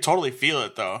It's it. You not. could totally feel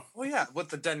it though. Well, yeah, with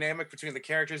the dynamic between the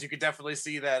characters, you could definitely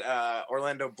see that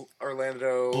Orlando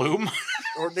Bloom.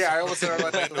 Or yeah, I almost said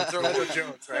Orlando Bloom. It's Orlando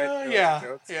Jones, right? Orlando Yeah,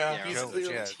 Jones. yeah. Yeah. He's, Jones,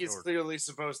 clearly, yeah, he's sure. clearly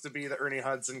supposed to be the Ernie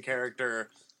Hudson character.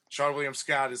 Sean William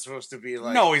Scott is supposed to be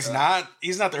like. No, he's not.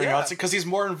 He's not the Ernie yeah. Hudson because he's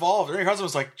more involved. Ernie Hudson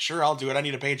was like, "Sure, I'll do it. I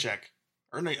need a paycheck."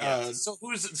 Ernie,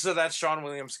 So that's Sean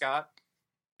William Scott.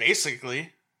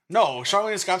 basically, no. Sean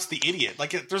William Scott's the idiot.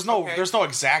 Like, there's no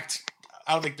exact.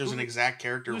 I don't think there's an exact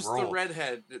character Who's role. the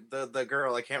redhead? The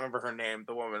girl. I can't remember her name.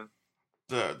 The woman.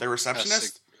 The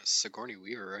receptionist. Sigourney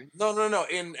Weaver, right? No.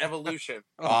 In Evolution.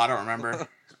 Oh, I don't remember.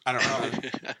 I don't remember.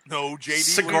 No, JD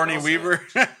Sigourney Weaver.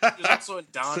 There's also a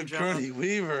Don John. Sigourney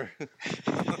Weaver.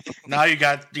 Now you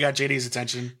got JD's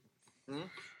attention. Hmm?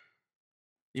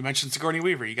 You mentioned Sigourney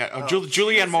Weaver. You got Oh,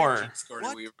 Julianne Moore. Sigourney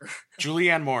What? Weaver.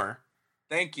 Julianne Moore.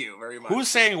 Thank you very much. Who's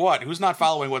saying what? Who's not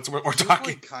following what we're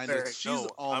talking? Kind Very- of. She's No, I'm-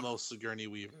 almost Sigourney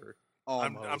Weaver.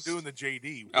 I'm Almost. doing the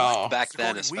JD. Oh. Back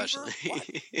then, Sigourney especially.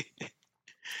 Weaver?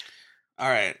 All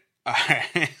right.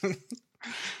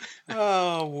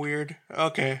 Oh, weird.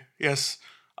 Okay. Yes.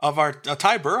 Of our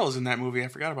Ty Burrell's in that movie. I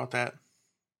forgot about that.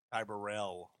 Ty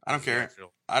Burrell. I don't care.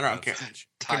 I don't care.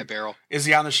 Ty Barrel. Is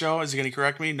he on the show? Is he going to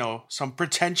correct me? No. Some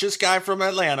pretentious guy from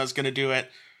Atlanta is going to do it.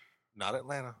 Not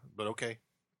Atlanta, but okay.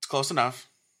 It's close enough.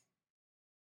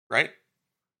 Right?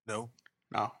 No.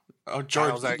 No. Oh, George.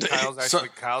 Kyle's So-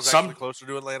 actually some- closer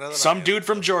to Atlanta than I Some am. dude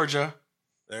from Georgia,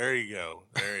 There you go.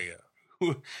 There you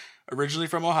go. originally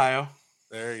from Ohio,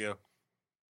 There you go.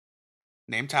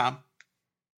 named Tom.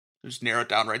 Just narrow it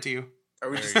down right to you. Are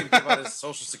we just going to give out his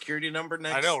social security number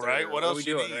next? I know, right? or What are else we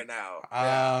you doing need? right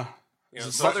now? You know, Is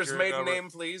this Social Mother's Security maiden number. name,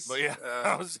 please. But yeah,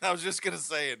 I was just gonna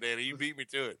say it, Danny. You beat me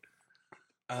to it.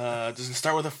 Does it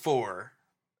start with a 4?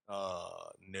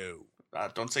 No.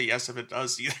 Don't say yes if it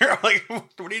does either. Like, what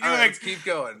are you doing? All right, let's keep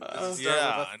going. Uh, Let's start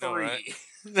yeah, with a I know, 3. right?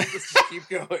 Let's just keep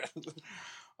going.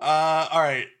 All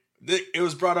right. It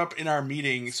was brought up in our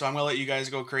meeting, so I'm gonna let you guys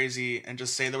go crazy and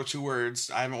just say those 2 words.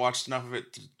 I haven't watched enough of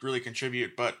it to really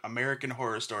contribute, but American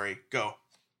Horror Story. Go.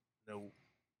 No.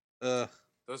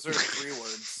 Those are 3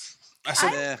 words.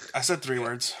 I said 3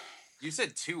 words. You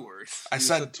said 2 words. I You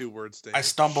said 2 words, Dave. I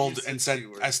stumbled You said and said 2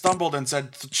 words. I stumbled and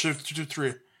said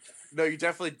 3. No, you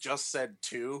definitely just said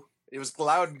 2. It was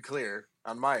loud and clear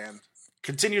on my end.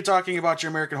 Continue talking about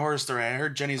your American Horror Story. I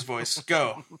heard Jenny's voice.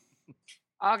 Go.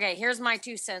 Okay, here's my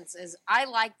 2 cents. Is I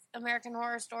like American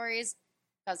Horror Stories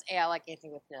because I like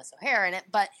anything with Vanessa O'Hare in it,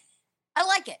 but I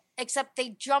like it. Except they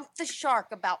jumped the shark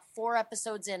about 4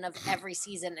 episodes in of every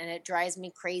season, and it drives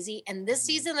me crazy. And this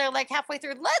season, they're like halfway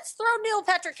through. Let's throw Neil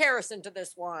Patrick Harris into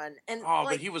this one. And Oh,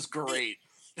 like, but he was great.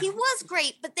 he was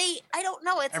great, but I don't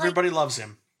know. It's Everybody loves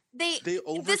him. like They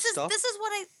this is overstuff.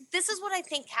 this is what I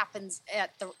think happens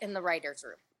in the writers'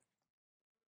 room.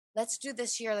 Let's do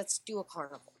this year. Let's do a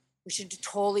carnival. We should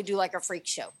totally do like a freak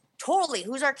show. Totally.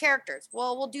 Who's our characters?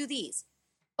 Well, we'll do these.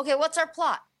 Okay, what's our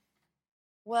plot?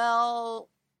 Well,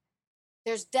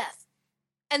 there's death.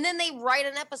 And then they write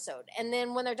an episode. And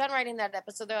then when they're done writing that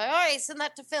episode, they're like, all right, send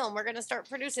that to film. We're going to start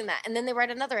producing that. And then they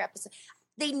write another episode.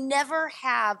 They never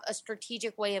have a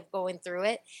strategic way of going through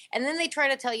it. And then they try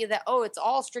to tell you that, oh, it's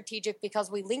all strategic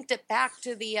because we linked it back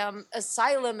to the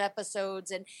Asylum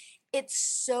episodes. And it's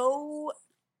so,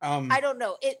 I don't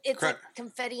know. It's like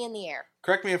confetti in the air.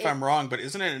 Correct me if I'm wrong, but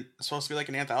isn't it supposed to be like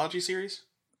an anthology series?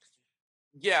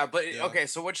 Yeah, but Yeah. okay,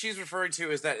 so what she's referring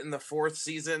to is that in the 4th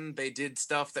season, they did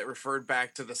stuff that referred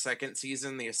back to the 2nd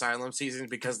season, the Asylum season,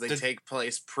 because they take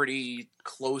place pretty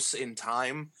close in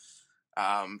time,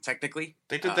 technically.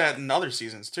 They did that in other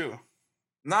seasons too.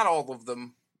 Not all of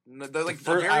them. No, they're like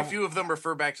very few of them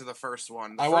refer back to the first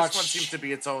one. The first one seems to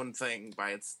be its own thing by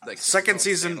its like Second its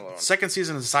own season. standalone. Second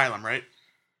season is Asylum, right?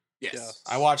 Yes.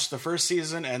 I watched the first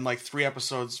season and like 4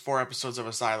 episodes of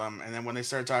Asylum, and then when they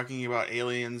started talking about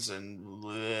aliens and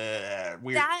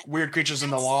weird creatures in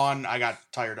the lawn, I got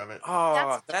tired of it. Oh,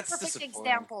 that's that's a perfect disappointing.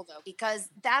 example though, because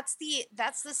that's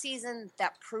the season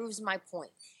that proves my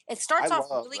point. It starts I off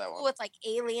love really that cool one. with like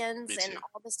aliens Me and too.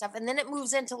 all this stuff, and then it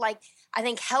moves into like I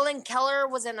think Helen Keller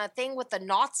was in a thing with the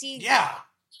Nazi. Yeah.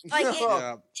 Like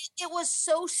Yeah. it was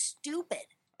so stupid.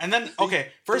 And then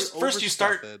They first you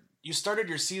overstuff it. started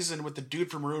your season with the dude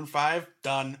from Maroon 5.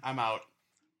 Done. I'm out.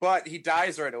 But he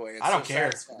dies right away. It's I don't so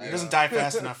care. satisfying. He doesn't die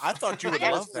fast enough. I thought you I would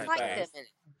actually love that liked guy. him in it.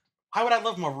 Why would I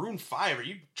love Maroon 5? Are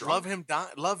you drunk?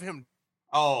 Love him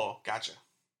Oh, gotcha.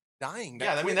 dying.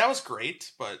 Yeah, I mean that was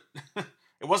great, but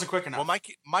it wasn't quick enough. Well,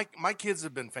 my kids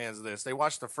have been fans of this. They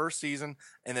watched the first season,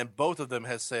 and then both of them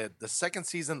has said the second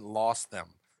season lost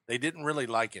them. They didn't really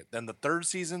like it. Then the third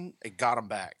season, it got them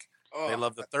back. Oh, They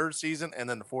loved the third season and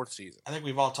then the fourth season. I think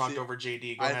we've all talked See, over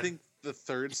JD. Go I ahead. think the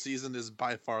third season is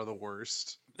by far the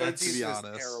worst. That's- To be season is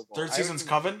honest. terrible. Third I season's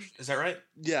haven't- Coven. Is that right?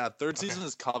 Yeah, third Okay. season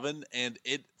is Coven, and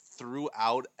it threw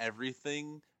out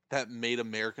everything that made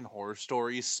American Horror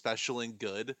Story special and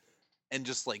good, and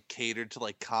just like catered to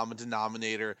like common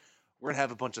denominator. We're gonna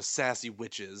have a bunch of sassy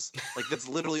witches. Like that's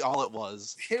literally all it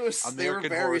was. It was they were American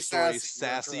very Horror Story sassy.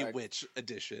 Sassy You're correct. Witch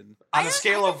Edition. On a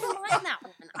scale I of didn't mind that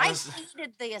one. I on a-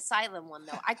 hated the Asylum one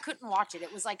though. I couldn't watch it.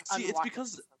 It was like See, it's unwatchable.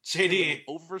 because JD,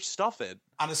 overstuff it.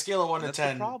 on a scale of 1 to That's the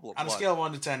 10, problem. on a What? scale of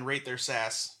 1 to 10, rate their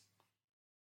sass.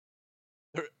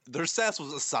 Their sass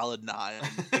was a solid 9,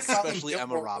 It's solid especially Emma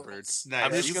Gilmore Roberts. Nice.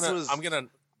 I'm just This gonna. was- I'm gonna.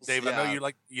 Dave, I know yeah.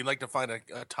 you like to find a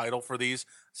title for these.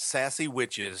 Sassy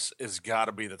Witches has got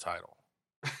to be the title.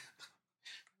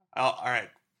 All right,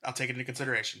 I'll take it into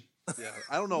consideration. Yeah,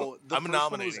 I don't know. The I'm first one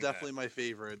was nominating that. definitely my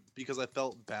favorite because I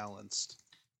felt balanced.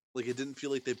 Like it didn't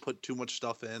feel like they put too much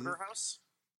stuff in. Murder House?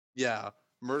 Yeah,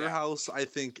 Murder Yeah. House. I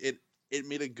think it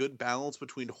made a good balance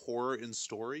between horror and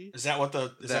story. Is that what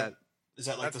the is that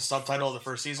like That's the subtitle of the first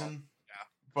first season? Yeah.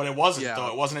 But it wasn't Yeah. though.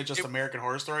 It wasn't just It- American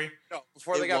Horror Story. No,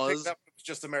 before they It got was- picked up, it was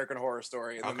just American Horror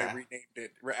Story, and then Okay. they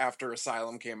renamed it after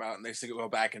Asylum came out, and they said go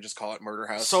back and just call it Murder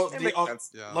House. So It the makes sense.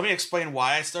 Yeah. let me explain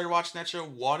why I started watching that show.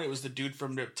 One, it was the dude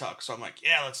from Nip Tuck, so I'm like,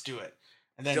 yeah, let's do it.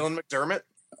 And then Dylan McDermott.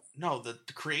 no, the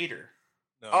creator.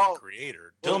 No, Oh. the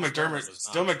creator. Dylan was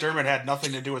McDermott had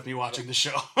nothing to do with me watching the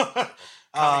show.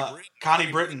 Connie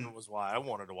Connie Britton was why I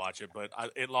wanted to watch it, but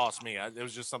it lost me. It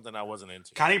was just something I wasn't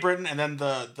into. Connie Britton, and then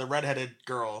the redheaded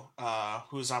girl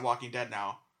who's on Walking Dead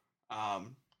now.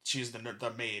 She's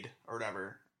the maid or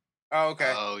whatever. Oh,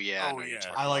 okay. Oh yeah. I Oh, know you're yeah.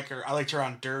 talking I like her. I liked her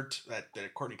on Dirt, that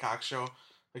Courtney Cox show.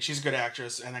 Like she's a good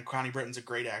actress, and then Connie Britton's a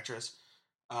great actress.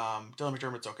 Dylan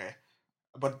McDermott's okay,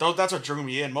 but that's what drew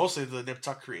me in. Mostly the Nip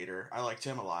Tuck creator. I liked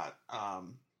him a lot.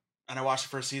 And I watched the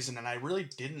first season, and I really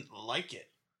didn't like it.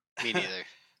 Me neither.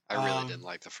 I really Um, didn't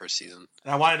like the first season.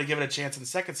 And I wanted to give it a chance in the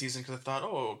second season because I thought,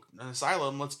 oh, an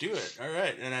Asylum, let's do it. All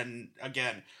right. And then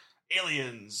again,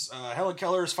 aliens, Helen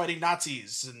Keller is fighting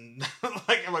Nazis. And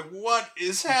I'm like, what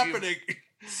is happening?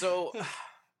 So,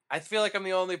 I feel like I'm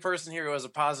the only person here who has a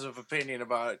positive opinion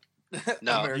about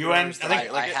No, American you Horror and- I Story.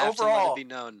 think- I have overall, to let it be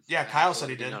known. Yeah, I have Kyle to said let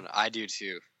he it be did. known. I do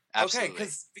too. okay, Absolutely.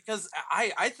 because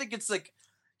I think it's like,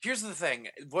 here's the thing.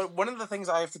 One of the things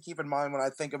I have to keep in mind when I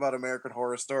think about American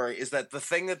Horror Story is that the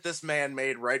thing that this man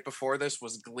made right before this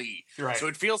was Glee. Right. So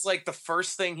it feels like the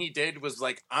first thing he did was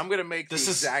like, I'm going to make This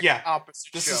the is- exact yeah.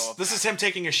 opposite This show. is of this that. is him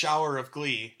taking a shower of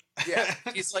Glee. Yeah,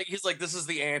 he's like this is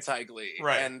the anti-Glee,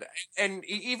 Right. And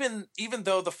even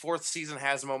though the fourth season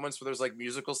has moments where there's like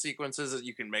musical sequences that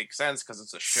you can make sense because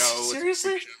it's a show. it's a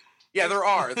Seriously? big show. Yeah, there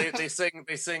are. They sing.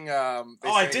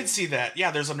 I did see that.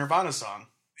 Yeah, there's a Nirvana song.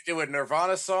 They do a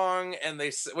Nirvana song, and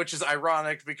which is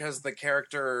ironic because the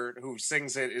character who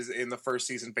sings it is in the first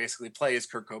season basically plays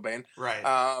Kurt Cobain. Right.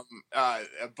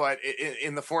 But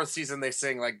in the fourth season they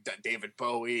sing like David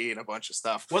Bowie and a bunch of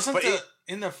stuff. Wasn't but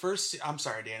in the first... I'm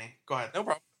sorry, Danny. Go ahead. no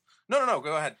problem? No.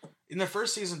 Go ahead. In the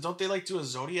first season, don't they like do a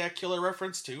Zodiac Killer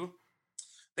reference too?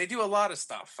 They do a lot of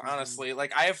stuff, honestly.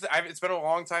 Like I've it's been a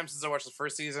long time since I watched the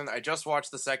first season. I just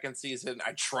watched the second season.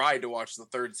 I tried to watch the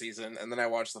third season, and then I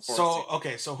watched the fourth season.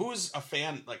 Okay, so who's a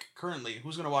fan, like, currently,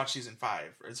 who's going to watch season 5?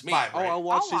 It's Me. 5, Oh, right? I'll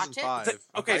watch I'll season watch it.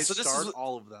 5. Okay, I so this start is-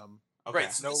 all of them. Okay.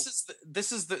 Right. So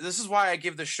this is why I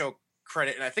give this show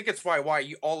credit, and I think it's why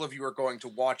all of you are going to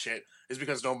watch it is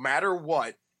because no matter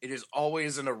what, it is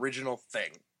always an original thing,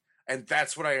 and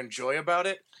that's what I enjoy about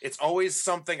it. It's always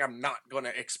something I'm not going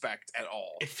to expect at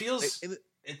all. It feels... And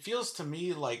It feels to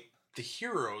me like the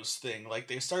heroes thing. Like,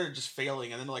 they started just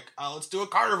failing, and then like, oh, let's do a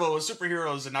carnival with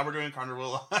superheroes, and now we're doing a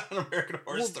carnival on American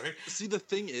Horror Well, Story. See, the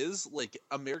thing is, like,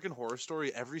 American Horror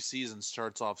Story, every season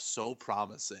starts off so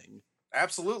promising.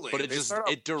 Absolutely. But it They just start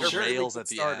off- it they're really derails good at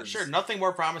the starters. end. Sure, nothing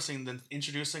more promising than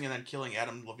introducing and then killing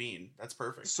Adam Levine. That's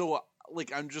perfect. So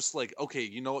like I'm just like, okay,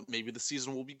 you know what? Maybe the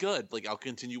season will be good. Like I'll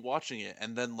continue watching it,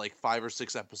 and then like 5 or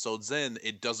 6 episodes in,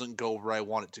 it doesn't go where I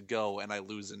want it to go, and I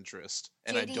lose interest,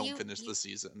 and I JD, don't finish the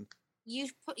season.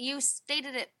 You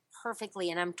stated it perfectly,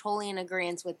 and I'm totally in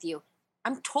agreement with you.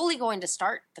 I'm totally going to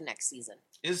start the next season.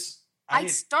 I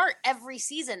start every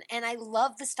season, and I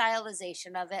love the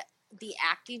stylization of it. The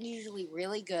acting usually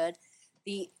really good.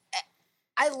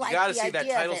 I like gotta the see idea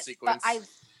that title of it, sequence. but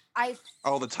I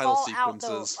Oh, the title fall out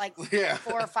though, sequences. like Yeah.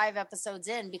 4 or 5 episodes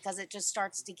in because it just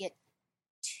starts to get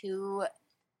too.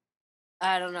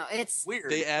 I don't know. It's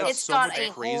Weird. They add it's so got much a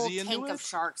whole crazy into tank it. of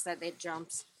sharks that it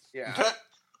jumps. Yeah.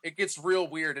 It gets real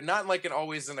weird, and not like it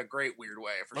always in a great weird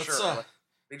way, for Let's, sure. Like,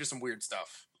 they do some weird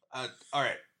stuff. all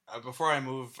right. Before I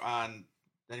move on,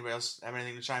 anybody else have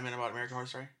anything to chime in about American Horror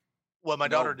Story? Well, my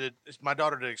No. daughter did. My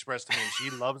daughter did express to me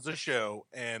she loves the show,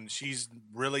 and she's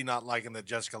really not liking that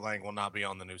Jessica Lange will not be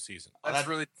on the new season. That's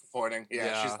really disappointing.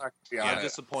 Yeah, she's not going to be on I'm it.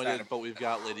 disappointed, Sad. but we've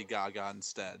got Lady Gaga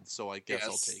instead, so I guess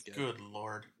I'll Yes. take it. Good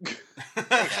lord.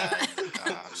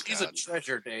 She's a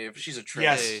treasure, Dave. She's a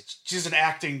treasure. Yes, she's an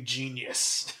acting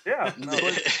genius. Yeah, Do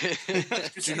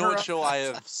you know what show I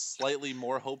have slightly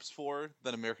more hopes for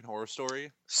than American Horror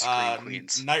Story? Scream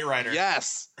Queens. Knight Rider.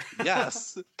 Yes,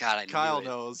 yes. God, I Kyle knew it.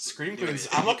 knows. Scream Knew Queens.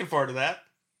 it. I'm looking forward to that.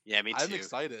 Yeah, me too. I'm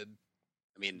excited.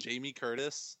 I mean, Jamie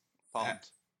Curtis, pumped.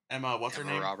 Emma, what's her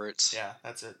Emma name? Roberts. Yeah,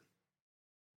 that's it.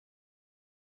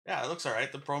 Yeah, it looks all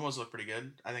right. The promos look pretty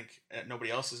good. I think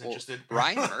nobody else is Well, interested.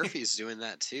 Ryan Murphy's doing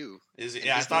that too. Is it? And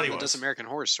Yeah, I he's the thought one he that was. does American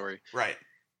Horror Story. Right.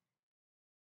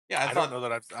 Yeah, I don't know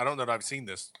that I've seen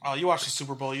this. Oh, you watched the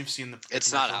Super Bowl. You've seen the.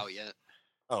 It's not commercial. out yet.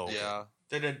 Oh, okay. Yeah.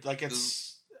 They did like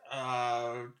it's.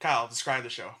 Kyle, describe the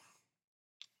show.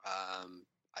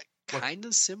 Kind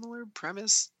of similar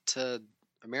premise to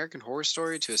American Horror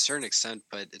Story to a certain extent,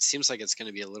 but it seems like it's going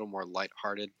to be a little more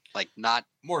lighthearted. Like not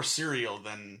More serial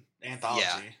than anthology.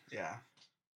 Yeah.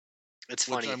 It's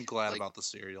Which funny. I'm glad like, about the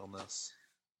serialness.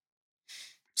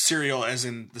 Serial, as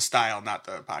in the style, not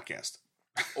the podcast.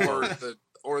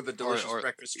 Or the delicious or-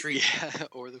 breakfast treat. Yeah,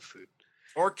 or the food.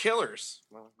 Or killers.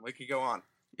 Well, we could go on.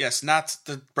 Yes, not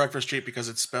the breakfast treat because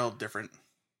it's spelled different.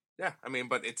 Yeah, I mean,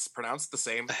 but it's pronounced the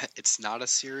same. It's not a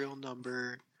serial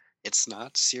number. It's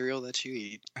not cereal that you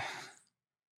eat.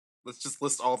 Let's just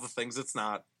list all the things it's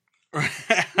not.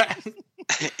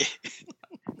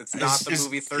 It's not the Is-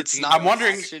 movie 13. it's not I'm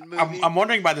wondering. action movie. I'm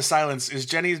wondering by the silence. Is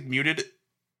Jenny muted?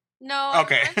 No,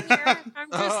 Okay. I'm here.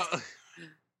 I'm just.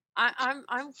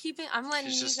 I'm keeping. I'm letting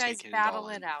She's you just guys taking it all battle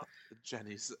in. it out.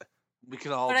 Jenny's. We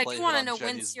can all. But I blame do it want to on know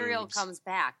when Jenny's Serial boobs. comes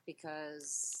back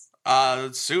because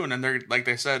Soon, and they're like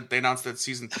they said, they announced that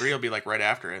season 3 will be like right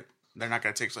after it. They're not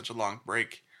going to take such a long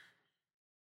break.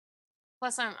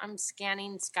 plus I'm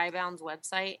scanning Skybound's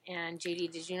website and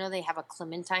JD, did you know they have a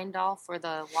Clementine doll for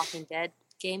the Walking Dead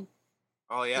game?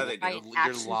 Oh, yeah, they do. Right. You're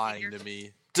Action lying figure. to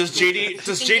me. Does JD? You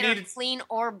Does can get her JD? clean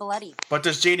or bloody? But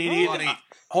does JD need? Bloody.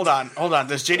 Hold on.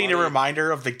 Does JD need a Bloody. reminder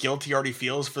of the guilt he already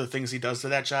feels for the things he does to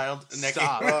that child? in that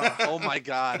Stop. game? Oh my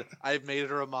god. I've made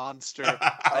her a monster.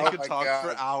 I Oh could my talk God.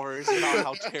 for hours about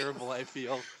how terrible I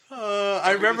feel. I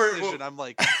Every remember. decision, I'm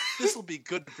like, this will be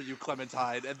good for you,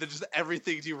 Clementine. And then just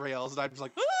everything derails, and I'm just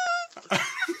like,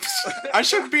 I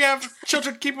shouldn't be having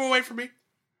children. Keep them away from me.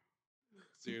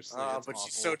 seriously. it's But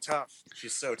she's awful. so tough.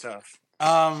 She's so tough.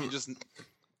 You just.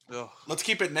 Ugh. Let's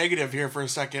keep it negative here for a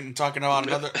second and talking about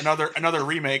another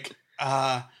remake.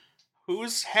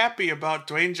 Who's happy about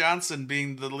Dwayne Johnson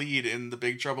being the lead in the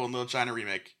Big Trouble in Little China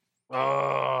remake?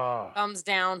 Oh, Thumbs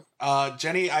down.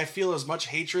 Jenny, I feel as much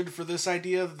hatred for this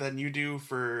idea than you do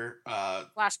for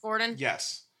Flash Gordon.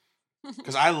 yes,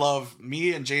 because I love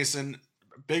me and Jason.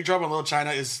 Big Trouble in Little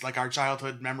China is like our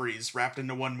childhood memories wrapped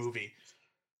into one movie,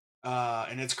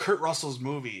 and it's Kurt Russell's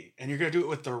movie, and you're gonna do it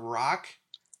with The Rock.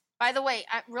 By the way,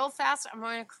 real fast, I'm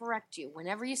going to correct you.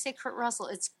 Whenever you say Kurt Russell,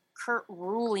 it's Kurt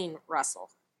Ruling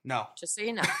Russell. No, Just so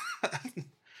you know. Continue.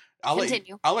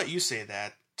 Continue. I'll let you say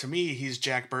that. To me, he's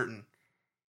Jack Burton,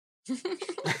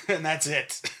 and that's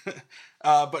it.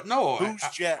 But no,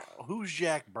 who's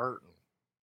Jack Burton?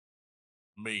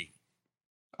 Me.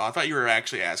 I thought you were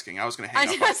actually asking. I was gonna I hang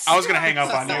up. just- I was gonna hang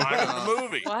up on you. I'm in the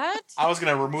movie. What? I was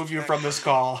gonna remove you from this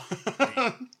call.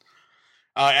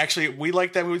 Actually, we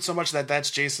like that movie so much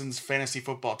that's Jason's fantasy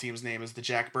football team's name is the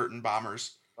Jack Burton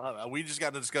Bombers. We just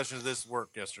got a discussion of this at work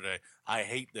yesterday. I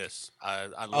hate this. I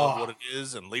love Oh. what it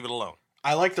is and leave it alone.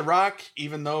 I like The Rock,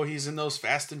 even though he's in those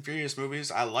Fast and Furious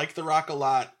movies. I like The Rock a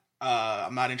lot.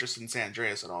 I'm not interested in San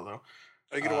Andreas at all, though.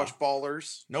 Are you gonna watch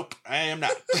Ballers? Nope, I am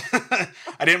not.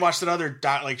 I didn't watch that other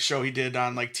show he did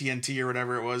on like TNT or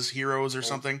whatever it was, Heroes or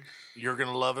something. You're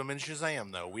gonna love him in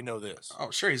Shazam, though. We know this.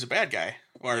 Oh, sure, he's a bad guy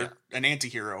or an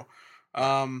anti-hero.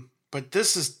 But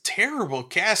this is terrible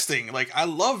casting. Like, I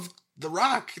love The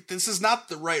Rock. This is not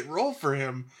the right role for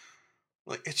him.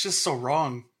 Like, it's just so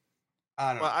wrong.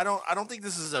 I don't know. I don't think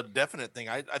this is a definite thing.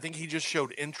 I think he just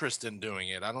showed interest in doing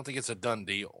it. I don't think it's a done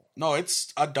deal. No,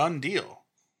 it's a done deal.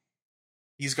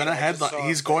 He's gonna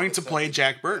he's going to play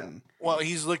Jack Burton. Well,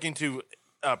 he's looking to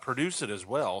produce it as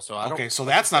well. So so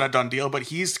that's not a done deal, but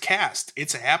he's cast.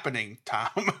 It's happening, Tom.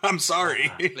 I'm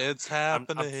sorry. It's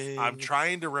happening. I'm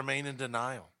trying to remain in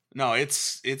denial. No,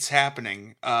 it's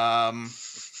happening.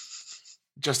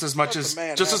 Just as much as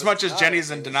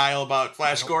Jenny's in denial about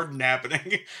Flash Gordon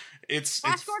happening.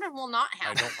 Flash Gordon will not I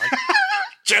happen. don't like.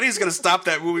 Jenny's gonna stop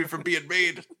that movie from being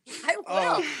made. I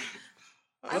will.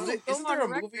 I will go Isn't there on a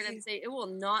record movie? and say it will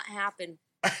not happen.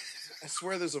 I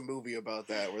swear there's a movie about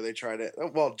that where they try to.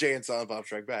 Well, Jay and Silent Bob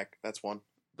Strike Back. That's one.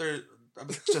 They're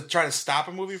just trying to stop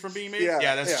a movie from being made.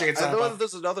 Yeah, That's Jay and I Silent know Bob. that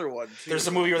there's another one. Too. There's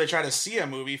a movie where they try to see a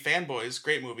movie, Fanboys,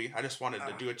 great movie. I just wanted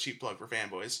to do a cheap plug for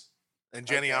Fanboys. And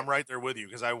Jenny, Okay. I'm right there with you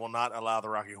because I will not allow the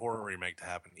Rocky Horror remake to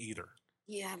happen either.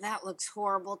 Yeah, that looks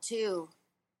horrible too.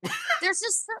 There's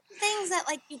just certain things that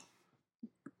like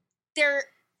they're.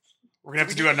 We're gonna have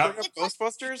to do another. Bring up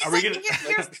Ghostbusters. Are we Like,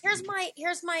 gonna?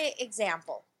 here's my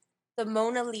example. The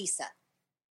Mona Lisa.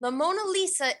 The Mona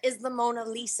Lisa is the Mona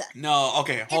Lisa. No,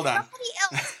 okay, hold if on. somebody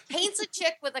else paints a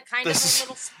chick with a kind This of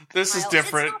a is- little this is smile,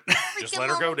 different. it's not the Just freaking let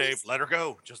her go, Mona Dave. Lisa. Let her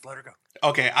go. Just let her go.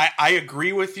 Okay, I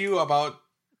agree with you about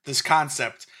this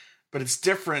concept, but it's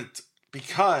different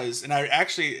because, and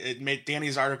it made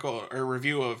Danny's article or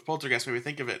review of Poltergeist made me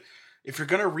think of it. If you're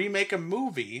gonna remake a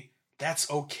movie, that's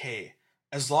okay,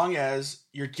 as long as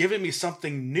you're giving me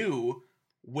something new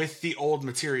with the old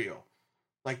material.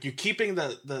 Like you're keeping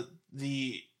the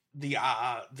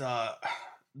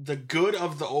good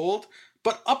of the old,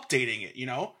 but updating it. You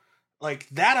know, like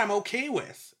that I'm okay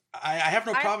with. I have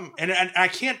no problem, and I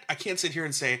can't sit here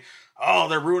and say, oh,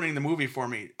 they're ruining the movie for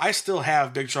me. I still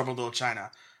have Big Trouble in Little China.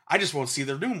 I just won't see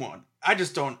the new one. I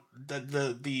just don't. The And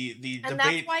debate.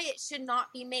 that's why it should not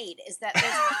be made. Is that there's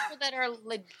people that are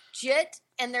legit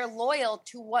and they're loyal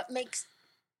to what makes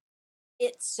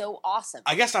it so awesome.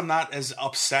 I guess I'm not as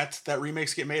upset that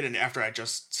remakes get made, and after I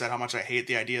just said how much I hate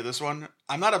the idea of this one,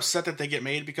 I'm not upset that they get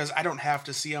made because I don't have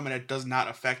to see them, and it does not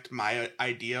affect my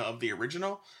idea of the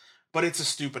original. But it's a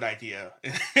stupid idea.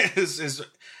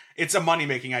 It's a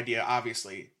money-making idea,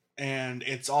 obviously, and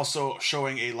it's also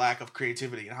showing a lack of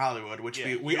creativity in Hollywood, which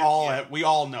we all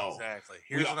know. Exactly.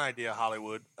 Here's an idea,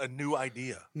 Hollywood. A new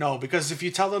idea. No, because if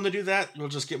you tell them to do that, you'll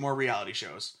just get more reality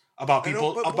shows about I know,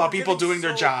 people but we're getting doing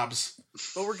their jobs.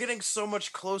 But we're getting so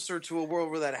much closer to a world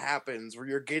where that happens, where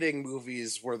you're getting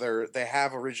movies where they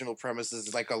have original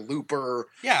premises, like a Looper,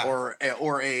 Yeah. or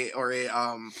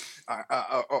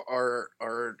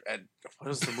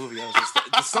what is the movie? I was just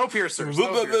the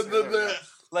Snowpiercer.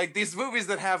 Like these movies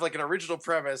that have like an original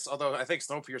premise. Although I think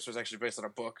Snowpiercer is actually based on a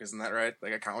book, isn't that right?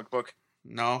 Like a comic book.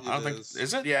 No, I don't think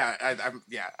is it? Yeah,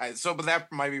 but that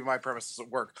might be my premise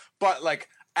doesn't work. But like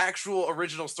actual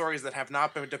original stories that have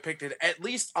not been depicted, at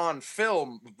least on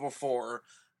film before,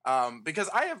 because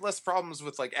I have less problems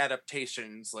with like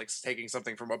adaptations, like taking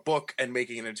something from a book and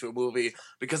making it into a movie,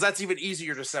 because that's even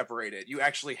easier to separate it. You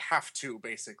actually have to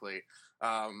basically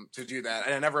to do that,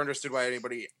 and I never understood why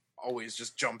anybody always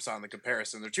just jumps on the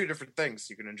comparison. They're two different things.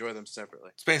 You can enjoy them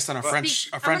separately. It's based on a French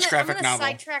I'm graphic gonna novel.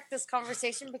 sidetrack this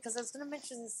conversation because I was going to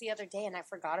mention this the other day and I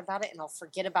forgot about it, and I'll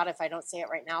forget about it if I don't say it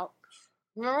right now.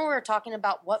 Remember we were talking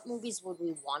about what movies would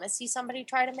we want to see somebody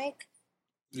try to make?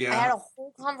 Yeah. I had a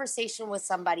whole conversation with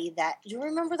somebody that you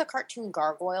remember the cartoon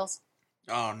Gargoyles?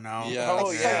 Oh no. Yeah. Like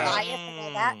Oh, yeah. Goliath and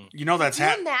all that. You know that's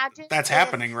Could you imagine that's if-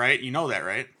 happening, right? You know that,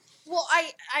 right? Well,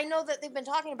 I know that they've been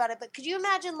talking about it, but could you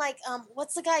imagine like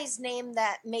what's the guy's name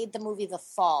that made the movie The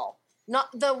Fall? Not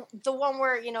the one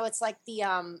where it's like the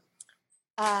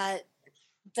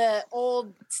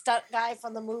old stunt guy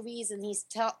from the movies, and he's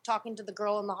talking to the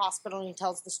girl in the hospital, and he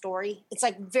tells the story. It's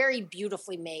like very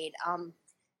beautifully made.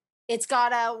 It's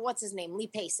got what's his name, Lee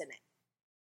Pace in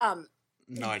it.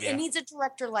 No idea. It needs a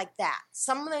director like that,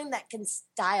 someone that can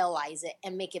stylize it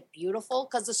and make it beautiful.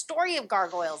 Because the story of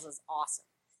Gargoyles is awesome.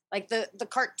 Like the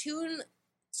cartoon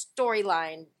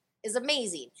storyline is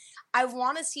amazing. I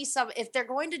want to see if they're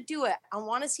going to do it, I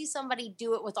want to see somebody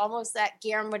do it with almost that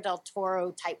Guillermo del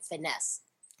Toro type finesse.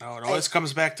 Oh, it always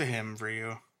comes back to him for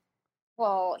you.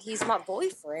 Well, he's my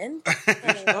boyfriend.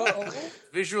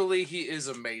 Visually, he is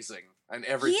amazing, and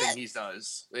everything he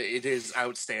does, it is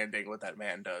outstanding what that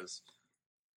man does.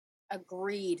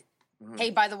 Agreed. Mhm. Hey,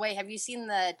 by the way, have you seen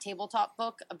the tabletop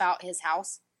book about his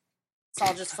house? It's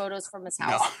all just photos from his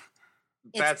house. No.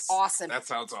 It's That's awesome. That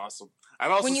sounds awesome. I've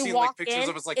also When you seen like walk pictures in,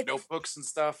 of his like it's- notebooks and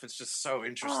stuff. It's just so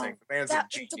interesting. The man's a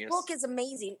The genius. book is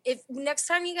amazing. If next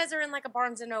time you guys are in like a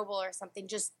Barnes and Noble or something,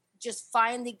 just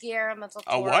find the Guillermo del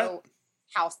A what? Toro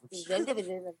house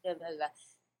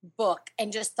book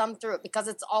and just thumb through it because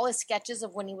it's all his sketches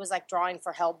of when he was like drawing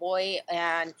for Hellboy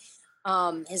and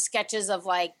his sketches of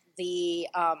like the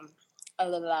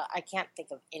I can't think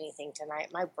of anything tonight.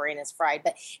 My brain is fried,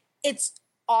 but it's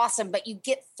awesome. But you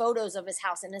get photos of his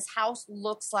house, and his house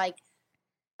looks like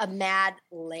a mad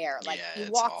lair. Like Yeah, you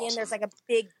it's walk in, there's awesome. like a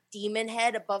big demon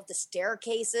head above the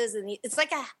staircases, and it's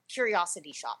like a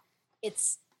curiosity shop.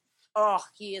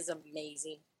 He is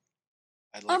amazing.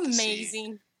 I'd like to see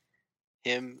Amazing.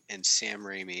 him and Sam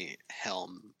Raimi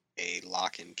helm a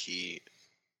Lock and Key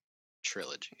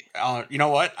trilogy. You know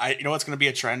what? You know what's going to be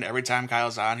a trend? Every time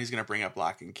Kyle's on, he's going to bring up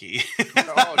Lock and Key.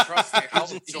 Oh, trust me. I'll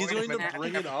He's join going him in to that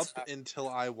bring it every up time. until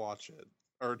I watch it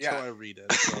or until Yeah. I read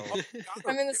it. So.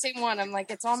 I'm in the same one. I'm like,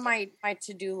 it's on my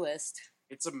to-do list.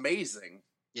 It's amazing.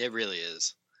 Yeah, it really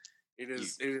is. It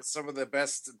is some of the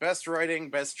best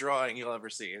writing, best drawing you'll ever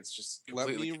see. It's just Let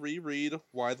completely. me reread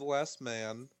Why the Last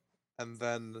Man, and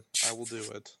then I will do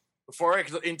it. Before I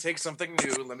intake something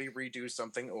new, let me redo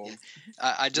something old.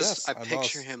 I Yes, I I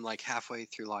picture must. him like halfway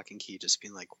through Lock and Key, just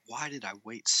being like, "Why did I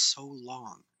wait so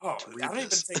long Oh, to I read don't even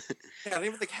this?" think. Yeah, I don't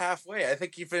even think halfway. I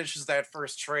think he finishes that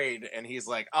first trade, and he's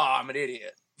like, "Oh, I'm an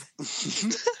idiot."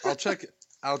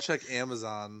 I'll check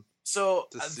Amazon. So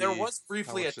To there see was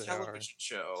briefly how a much they are. television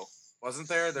show, wasn't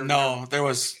there? No, there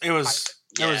was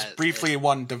Yeah, briefly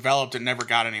one developed. It never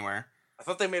got anywhere. I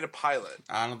thought they made a pilot.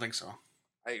 I don't think so.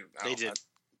 I They don't- did.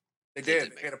 They They did.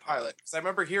 did They make made a a pilot because I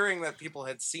remember hearing that people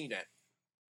had seen it.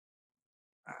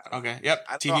 Okay. Yep.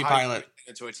 I don't know TV how you pilot. make it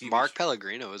into a TV Mark show.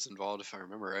 Pellegrino was involved, if I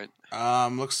remember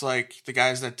right. Looks like the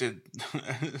guys that did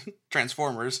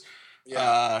Transformers,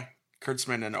 Yeah.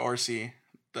 Kurtzman and Orsi,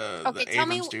 the Okay, tell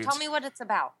me Abrams dudes. what it's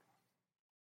about.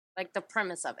 Like the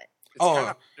premise of it. It's Oh. kind of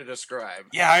hard to describe.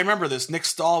 Yeah, I remember this. Nick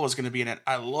Stahl was going to be in it.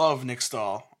 I love Nick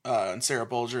Stahl and Sarah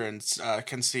Bolger and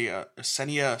can see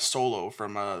Senia Solo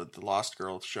from the Lost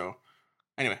Girl show.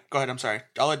 Anyway, go ahead. I'm sorry.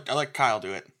 I'll let Kyle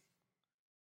do it.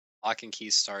 Lock and Key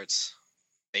starts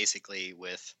basically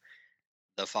with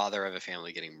the father of a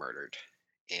family getting murdered,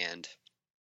 and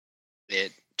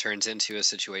it turns into a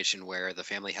situation where the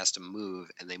family has to move,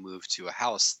 and they move to a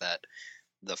house that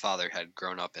the father had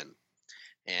grown up in,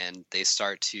 and they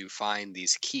start to find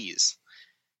these keys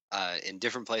in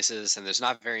different places, and there's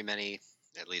not very many,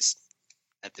 at least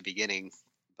at the beginning,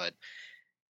 but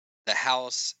the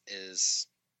house is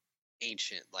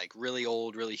ancient, like really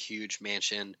old, really huge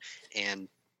mansion, and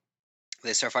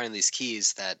they start finding these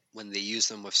keys that when they use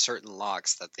them with certain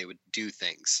locks that they would do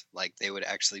things, like they would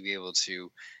actually be able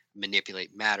to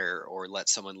manipulate matter or let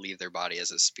someone leave their body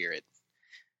as a spirit.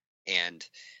 And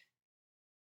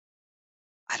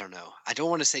I don't know. I don't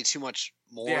want to say too much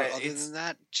more other than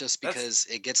that, just because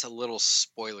it gets a little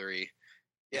spoilery.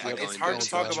 Yeah, we go it's into hard it to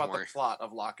too talk much about more. the plot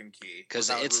of Lock and Key Because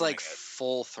without it's ruining like it.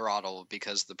 full throttle,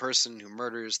 because the person who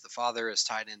murders the father is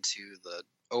tied into the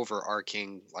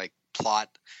overarching like plot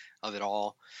of it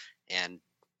all, and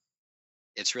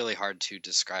it's really hard to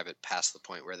describe it past the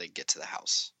point where they get to the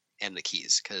house and the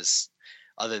keys, because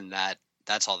other than that,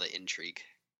 that's all the intrigue.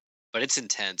 But it's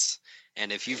intense,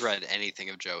 and if you've read anything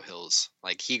of Joe Hill's,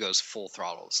 like he goes full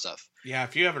throttle stuff. Yeah,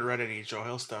 if you haven't read any Joe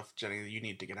Hill stuff, Jenny, you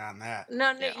need to get on that.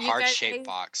 No, Yeah, you heart guys- shaped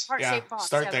box. Heart Yeah, shaped box.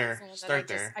 start yeah, there. that's the one that Start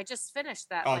there. I just finished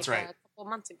that Oh, like that's right. a couple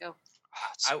months ago.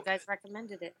 I- You guys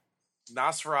recommended it.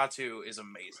 Nosferatu is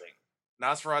amazing.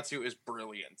 Nosferatu is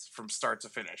brilliant from start to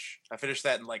finish. I finished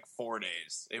that in like 4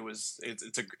 days.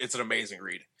 It's an amazing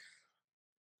read.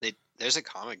 There's a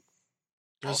comic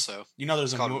There's- also. You know,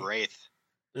 It's called Wraith.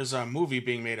 there's a movie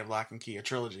being made of Lock and Key, a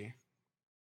trilogy.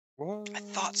 What? I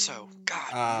thought so.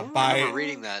 God, I By remember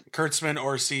reading that. Kurtzman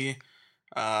Orsi,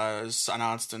 is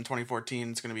announced in 2014.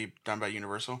 It's going to be done by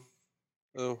Universal.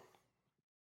 Oh.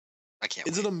 I can't.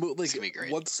 Is wait. it a movie? It's gonna be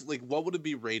great. What would it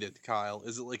be rated, Kyle?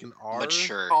 Is it like an R?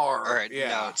 Mature? R, Or, yeah.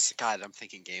 No, it's God. I'm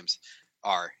thinking games.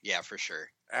 R. Yeah, for sure.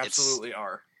 Absolutely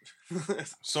are.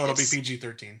 So it'll be It's-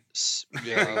 PG-13.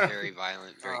 Very, very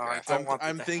violent, very Oh, I graphic. don't want that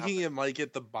I'm to thinking happen. it might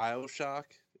get the Bioshock.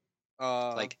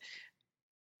 Like,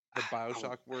 The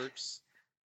Bioshock works.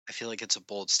 I feel like it's a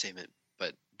bold statement,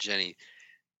 but Jenny,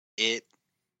 it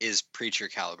is preacher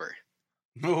caliber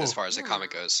Oh, as far as the comic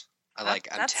goes. I'm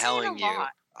That's saying telling a you, lot.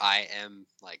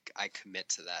 I commit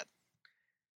to that.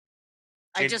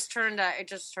 I Jade-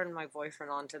 just turned my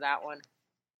boyfriend on to that one.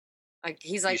 Like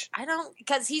he's like, I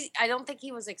don't think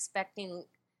he was expecting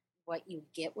what you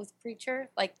get with Preacher,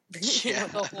 like Yeah.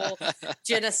 the whole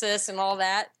Genesis and all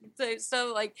that.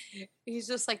 So like, he's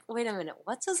just like, wait a minute,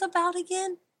 what's this about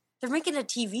again? They're making a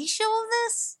TV show of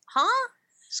this, huh?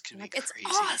 It's gonna be It's crazy.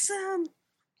 awesome.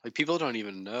 Like people don't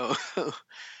even know.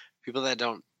 People that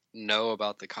don't know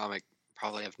about the comic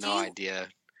probably have no idea.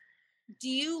 Do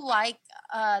you like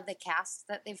the cast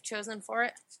that they've chosen for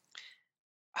it?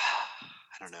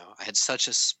 I don't know. I had such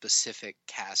a specific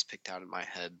cast picked out in my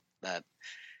head that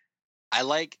I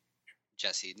like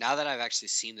Jesse. Now that I've actually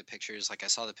seen the pictures, like I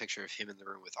saw the picture of him in the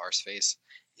room with Arseface,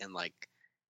 and like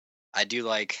I do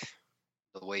like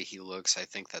the way he looks. I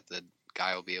think that the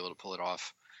guy will be able to pull it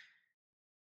off.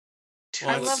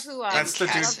 I love who that's the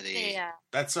Cassidy.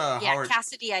 That's yeah, Howard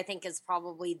Cassidy. I think is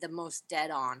probably the most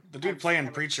dead on. The dude playing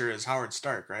Preacher is Howard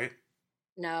Stark, right?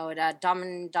 No,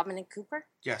 Dominic Cooper.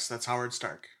 Yes, that's Howard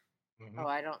Stark. Oh,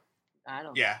 I don't.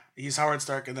 Yeah, he's Howard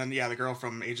Stark, and then the girl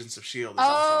from Agents of Shield. Is oh,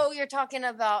 also... you're talking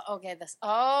about this.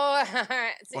 Oh,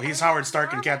 see, well, he's Howard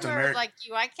Stark in Captain America. Like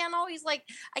you, I can't always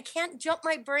I can't jump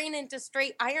my brain into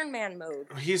straight Iron Man mode.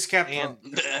 He's Captain.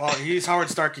 Well, he's Howard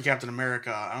Stark in Captain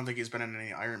America. I don't think he's been in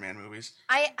any Iron Man movies.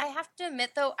 I have to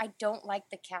admit though, I don't like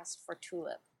the cast for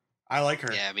Tulip. I like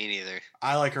her. Yeah, me neither.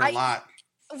 I like her a lot.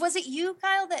 Was it you,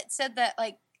 Kyle, that said that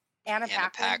like Anna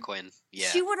Paquin? Yeah,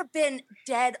 she would have been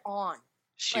dead on.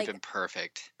 She'd been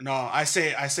perfect. No, I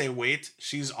say wait.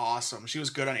 She's awesome. She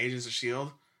was good on Agents of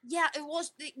Shield. Yeah, it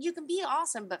was. You can be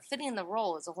awesome, but fitting the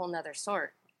role is a whole nother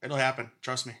sort. It'll happen.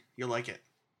 Trust me. You'll like it.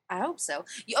 I hope so.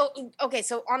 Okay.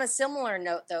 So on a similar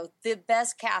note, though, the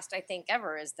best cast I think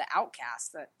ever is the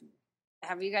Outcast.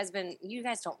 Have you guys been? You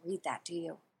guys don't read that, do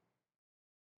you?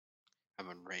 I've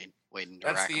been waiting to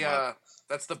rack them up.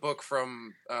 That's the book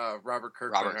from Robert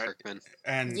Kirkman. Robert right? Kirkman.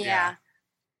 And yeah.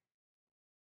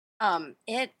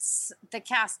 It's the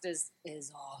cast is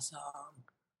awesome.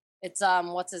 It's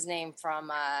what's his name from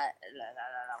why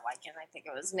can't I think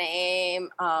of his name?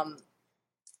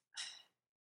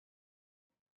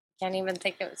 Can't even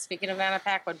think of. Speaking of Anna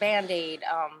Paquin, Band-Aid.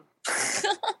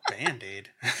 Band-Aid.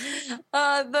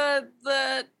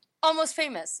 The Almost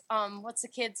Famous. What's the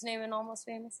kid's name in Almost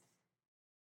Famous?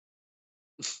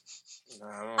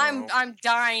 I'm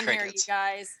dying here, you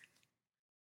guys.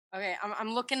 Okay,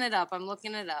 I'm looking it up. What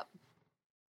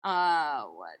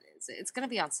is it? It's going to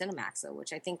be on Cinemax, though,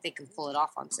 which I think they can pull it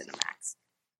off on Cinemax.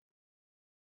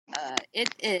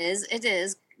 It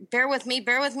is. Bear with me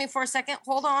for a second.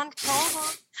 Hold on.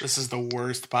 This is the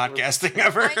worst podcasting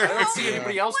ever. I don't see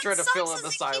anybody else trying to fill in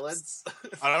the silence.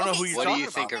 I don't know who you're What talking do you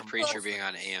about. think of Preacher being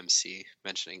on AMC,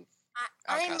 mentioning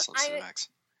Outcast on Cinemax?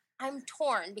 I'm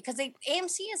torn because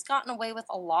AMC has gotten away with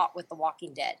a lot with The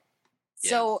Walking Dead.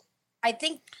 So I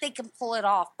think they can pull it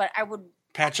off, but I would...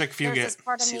 Patrick Fugit. There's this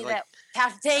part of me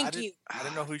thank you. I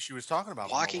didn't know who she was talking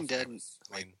about. Walking Dead,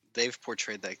 they've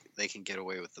portrayed that they can get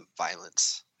away with the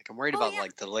violence. Like I'm worried about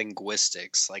like the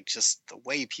linguistics, like just the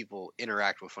way people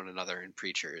interact with one another in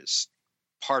Preacher is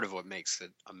part of what makes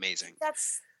it amazing.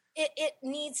 It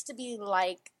needs to be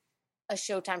like a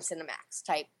Showtime Cinemax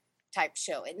type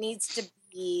show. It needs to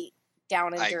be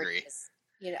down and dirty. I agree.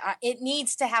 It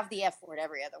needs to have the F word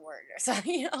every other word. So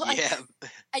yeah.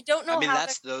 I don't know. I mean,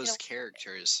 that's those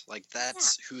characters. Like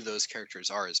that's who those characters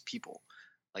are as people.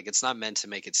 Like it's not meant to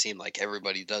make it seem like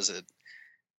everybody does it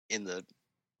in the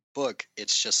book.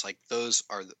 It's just like those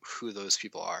are who those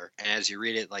people are, and as you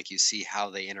read it, like you see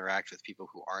how they interact with people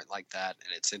who aren't like that,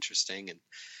 and it's interesting. And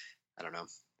I don't know,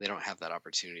 they don't have that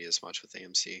opportunity as much with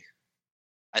AMC.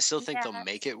 I still think they'll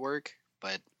make it work,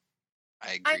 but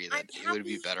I agree that it would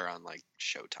be better on like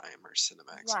Showtime or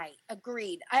Cinemax. Right,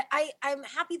 agreed. I'm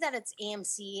happy that it's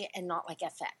AMC and not like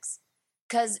FX,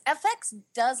 because FX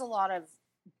does a lot of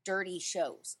dirty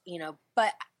shows,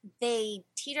 but they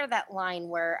teeter that line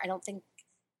where I don't think,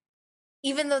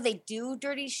 even though they do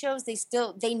dirty shows,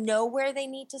 they know where they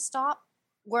need to stop.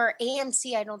 Where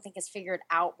AMC, I don't think has figured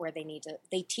out where they need to.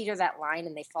 They teeter that line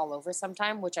and they fall over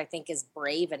sometime, which I think is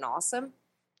brave and awesome.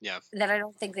 Yeah. That I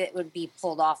don't think that it would be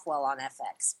pulled off well on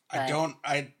FX.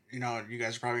 You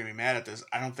guys are probably gonna be mad at this.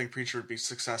 I don't think Preacher would be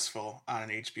successful on an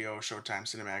HBO, Showtime,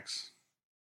 Cinemax.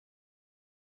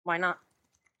 Why not?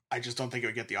 I just don't think it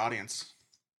would get the audience.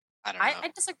 I don't know.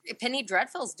 I disagree. Penny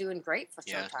Dreadful's doing great for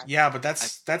Showtime. Yeah, but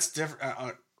that's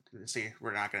different. See,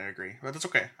 we're not going to agree, but that's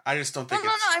okay. I just don't think.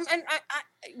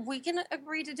 We can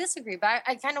agree to disagree, but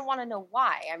I kind of want to know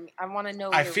why. I want to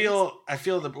know. I feel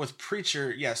that with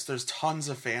Preacher, yes, there's tons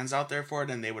of fans out there for it,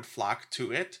 and they would flock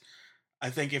to it. I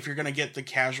think if you're going to get the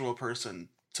casual person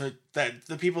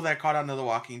the people that caught on to The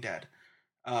Walking Dead,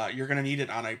 you're going to need it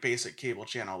on a basic cable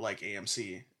channel like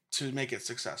AMC to make it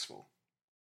successful?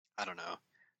 I don't know.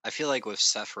 I feel like with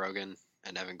Seth Rogen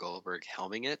and Evan Goldberg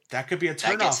helming it, That could be a that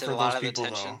turnoff gets for a lot those of people,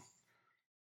 attention. though.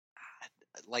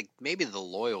 Like maybe the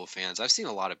loyal fans. I've seen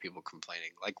a lot of people complaining.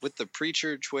 Like with the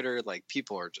Preacher Twitter, like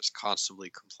people are just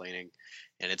constantly complaining,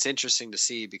 and it's interesting to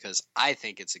see because I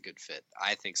think it's a good fit.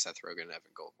 I think Seth Rogen and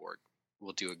Evan Goldberg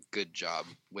will do a good job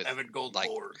with Evan Goldberg. Like,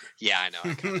 yeah, I know.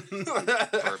 I kind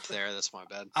of burped there. That's my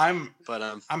bad.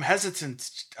 I'm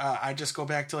hesitant. I just go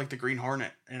back to like the Green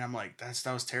Hornet, and I'm like, that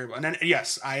was terrible. And then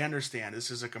yes, I understand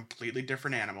this is a completely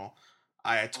different animal.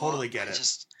 I totally get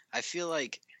it. I feel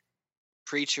like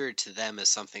Preacher to them is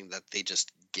something that they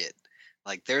just get.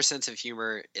 Like their sense of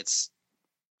humor, it's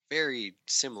very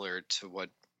similar to what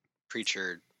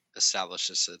Preacher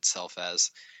establishes itself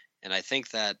as. And I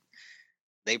think that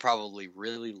they probably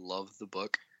really love the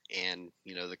book, and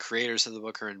the creators of the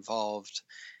book are involved,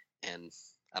 and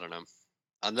I don't know.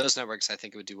 On those networks I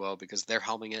think it would do well because they're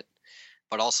helming it,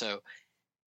 but also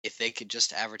if they could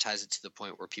just advertise it to the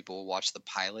point where people will watch the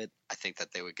pilot, I think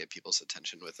that they would get people's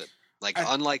attention with it. Like,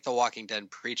 unlike The Walking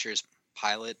Dead, Preacher's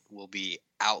pilot will be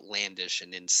outlandish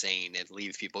and insane and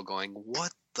leave people going,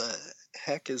 what the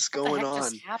heck is going on?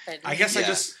 Just happened? I guess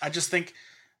I just think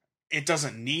it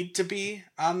doesn't need to be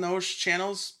on those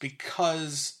channels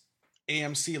because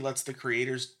AMC lets the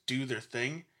creators do their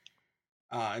thing.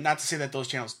 Not to say that those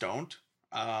channels don't.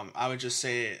 I would just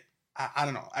say, I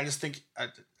don't know. I just think, I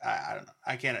don't know.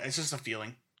 I can't, it's just a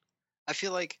feeling. I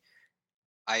feel like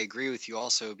I agree with you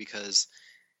also because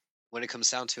when it comes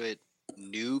down to it,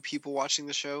 new people watching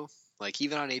the show, like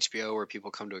even on HBO where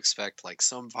people come to expect like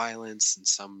some violence and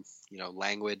some,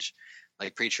 language,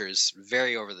 like Preacher is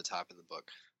very over the top in the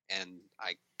book. And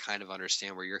I kind of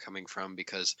understand where you're coming from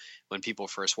because when people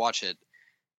first watch it,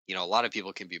 a lot of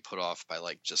people can be put off by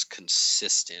like just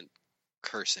consistent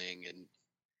cursing and,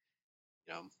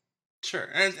 Sure.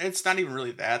 And it's not even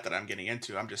really that I'm getting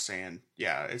into. I'm just saying,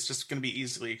 yeah, it's just going to be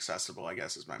easily accessible, I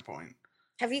guess is my point.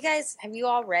 Have you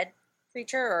all read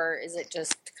Preacher, or is it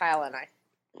just Kyle and I?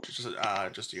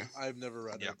 Just you. I've never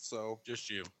read it, so just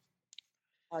you.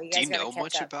 Oh, you do guys you know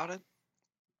much up. about it?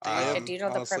 Do you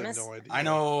know the premise? No idea. I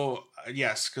know,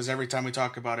 yes, because every time we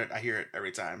talk about it, I hear it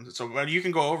every time. So, but you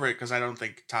can go over it because I don't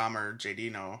think Tom or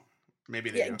JD know. Maybe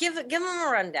they do. Give them a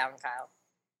rundown, Kyle.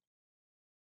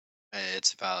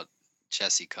 It's about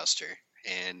Jesse Custer,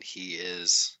 and he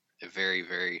is a very,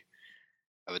 very,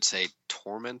 I would say,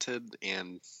 tormented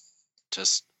and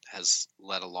just has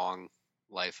led a long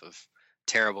life of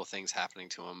terrible things happening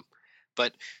to him.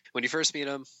 But when you first meet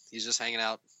him, he's just hanging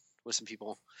out with some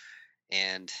people,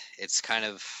 and it's kind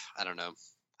of, I don't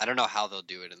know how they'll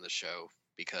do it in the show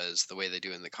because the way they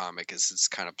do it in the comic is it's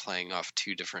kind of playing off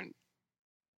two different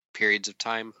periods of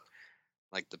time,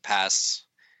 like the past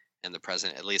and the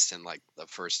present, at least in like the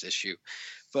first issue.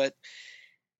 But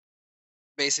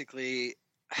basically,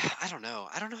 I don't know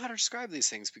how to describe these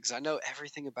things because I know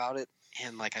everything about it,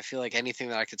 and like I feel like anything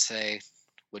that I could say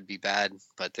would be bad.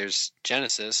 But there's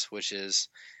Genesis, which is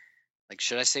like,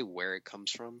 should I say where it comes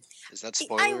from? Is that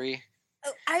spoilery?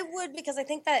 I would, because I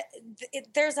think that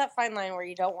there's that fine line where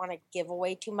you don't want to give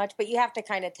away too much, but you have to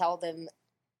kind of tell them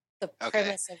the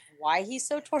premise of why he's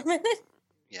so tormented.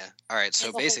 Yeah. All right.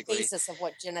 So basically, the basis of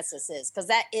what Genesis is, because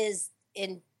that is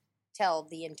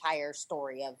the entire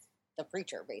story of the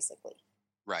Preacher, basically.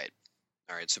 Right.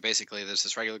 All right. So basically, there's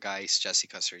this regular guy. He's Jesse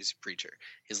Custer. He's a preacher.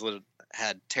 He's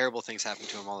had terrible things happen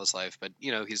to him all his life, but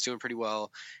he's doing pretty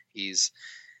well. He's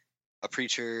a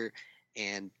preacher,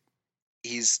 and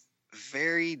he's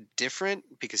very different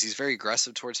because he's very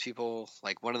aggressive towards people.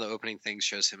 Like one of the opening things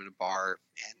shows him in a bar,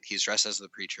 and he's dressed as the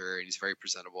preacher, and he's very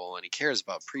presentable, and he cares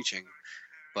about preaching,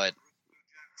 but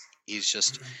he's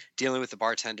just dealing with the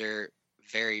bartender.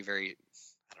 Very, very,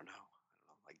 I don't know,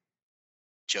 like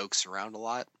jokes around a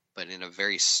lot, but in a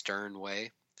very stern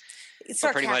way.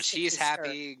 But pretty much he's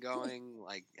happy going,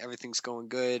 like everything's going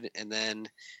good, and then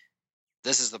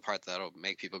this is the part that'll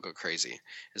make people go crazy,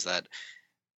 is that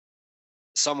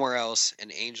somewhere else, an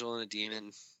angel and a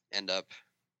demon end up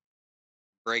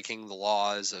breaking the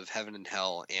laws of heaven and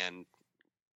hell and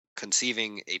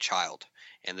conceiving a child.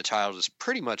 And the child is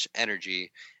pretty much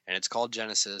energy, and it's called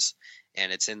Genesis,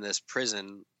 and it's in this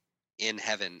prison in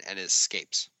heaven, and it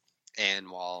escapes. And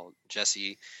while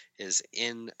Jesse is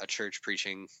in a church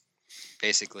preaching,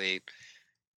 basically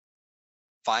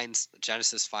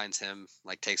Genesis finds him,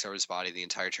 like takes over his body, the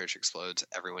entire church explodes,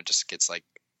 everyone just gets like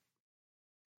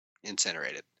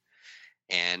incinerated.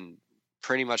 And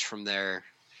pretty much from there,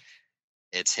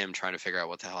 it's him trying to figure out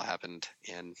what the hell happened.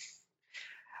 And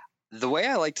the way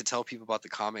I like to tell people about the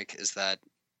comic is that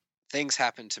things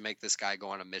happen to make this guy go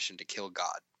on a mission to kill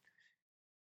God,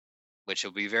 which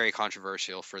will be very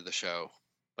controversial for the show,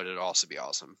 but it'll also be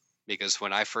awesome. Because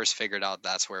when I first figured out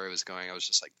that's where it was going, I was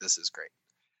just like, this is great.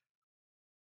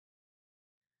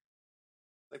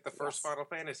 Like the first Final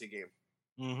Fantasy game.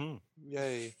 Mm-hmm.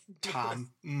 Yay.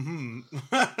 Tom.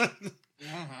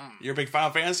 You're a big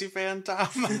Final Fantasy fan, Tom?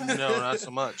 No, not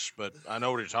so much, but I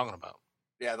know what you're talking about.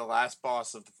 Yeah, the last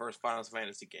boss of the first Final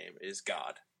Fantasy game is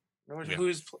God. Yeah.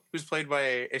 Who's played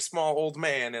by a small old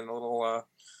man in a little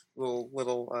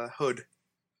hood.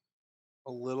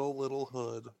 A little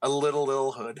hood. A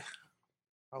little hood.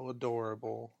 How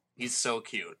adorable. He's so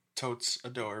cute. Totes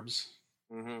adorbs.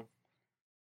 Mm-hmm.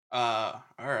 All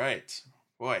right.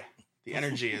 Boy, the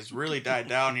energy has really died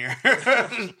down here.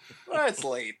 Well, it's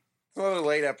late. It's another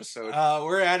late episode.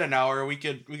 We're at an hour. We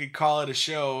could call it a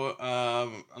show,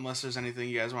 unless there's anything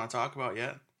you guys want to talk about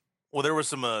yet. Well, there was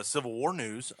some Civil War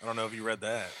news. I don't know if you read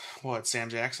that. What, Sam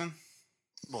Jackson?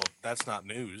 Well, that's not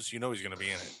news. You know he's going to be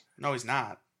in it. No, he's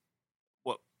not.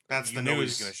 Well, That's you the know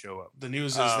news. he's going to show up. The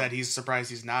news is that he's surprised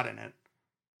he's not in it.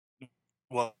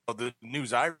 Well, the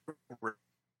news I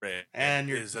read And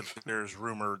is that there's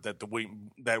rumor that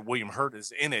William Hurt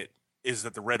is in it. Is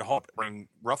that the Red Hulk bring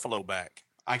Ruffalo back?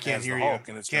 I can't as hear the you. Hulk,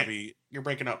 and it's going to be You're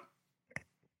breaking up.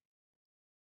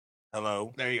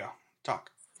 hello. There you go.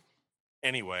 Talk.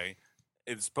 Anyway,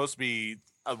 it's supposed to be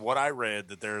what I read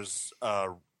that there's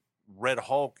Red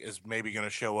Hulk is maybe going to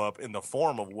show up in the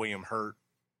form of William Hurt's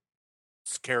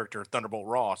character Thunderbolt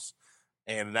Ross,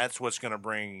 and that's what's going to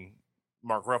bring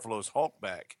Mark Ruffalo's Hulk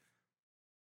back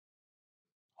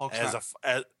Hulk's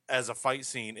as a fight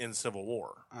scene in Civil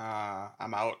War.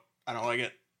 I'm out. I don't like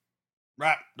it.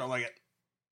 Don't like it.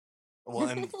 Well,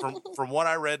 and from what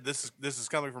I read, this is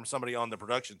coming from somebody on the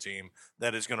production team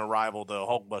that is going to rival the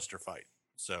Hulkbuster fight.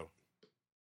 So,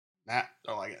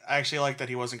 Don't like it. I actually like that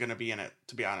he wasn't going to be in it,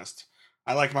 to be honest.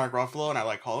 I like Mark Ruffalo and I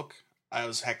like Hulk. I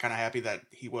was kind of happy that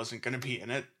he wasn't going to be in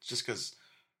it just because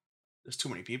there's too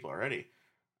many people already.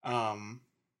 I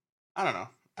don't know.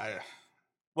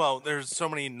 well, there's so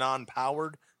many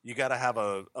non-powered. You got to have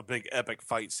a big epic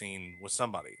fight scene with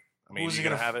somebody. I mean, who's he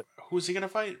going gonna to have it? Who's he going to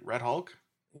fight? Red Hulk?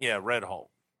 Yeah, Red Hulk.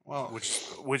 Well,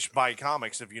 Which by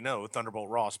comics, if you know, Thunderbolt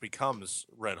Ross becomes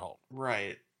Red Hulk.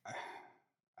 right.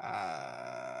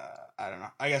 I don't know.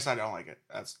 I guess I don't like it.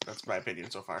 That's my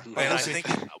opinion so far. But And we'll I see. think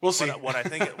We'll see. What I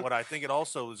think it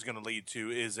also is going to lead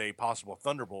to is a possible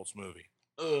Thunderbolts movie.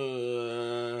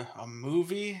 A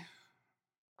movie?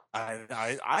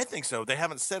 I think so. They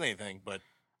haven't said anything, but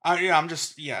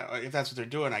if that's what they're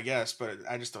doing, I guess, but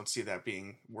I just don't see that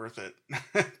being worth it,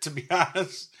 to be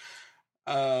honest.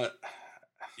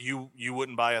 you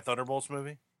wouldn't buy a Thunderbolts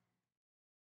movie?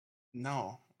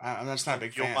 No, I'm just not a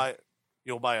big fan.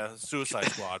 You'll buy a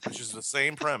Suicide Squad, which is the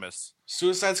same premise.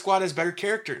 Suicide Squad has better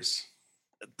characters.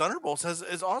 Thunderbolts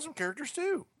has awesome characters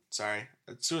too. Sorry,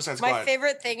 Suicide Squad. My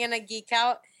favorite thing in a Geek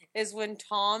Out is when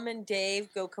Tom and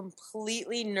Dave go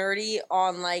completely nerdy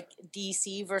on like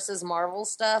DC versus Marvel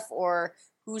stuff, or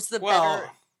who's the better.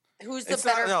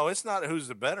 No, it's not who's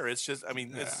the better. It's just, I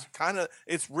mean,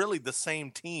 it's really the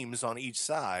same teams on each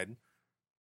side.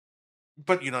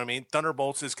 But you know what I mean?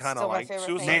 Thunderbolts is kind of like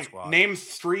Suicide Squad. Name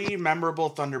 3 memorable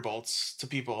Thunderbolts to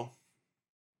people.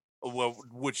 Well,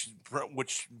 which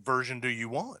version do you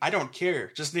want? I don't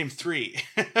care. Just name 3.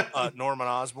 Norman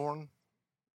Osborn.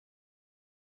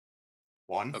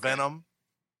 1. Okay. Venom.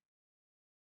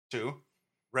 2.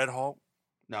 Red Hulk.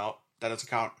 No, that doesn't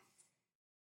count.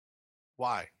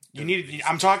 Why?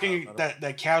 I'm talking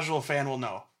that casual fan will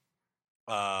know.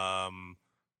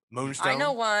 Moonstone. I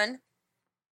know one.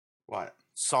 What?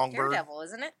 Songbird. Daredevil,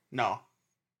 isn't it? No.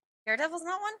 Daredevil's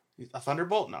not one? A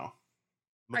Thunderbolt? No.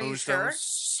 Are you Moonstone, sure?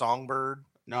 Songbird.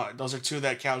 No, those are 2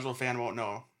 that casual fan won't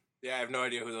know. Yeah, I have no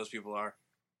idea who those people are.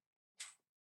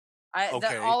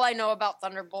 Okay. All I know about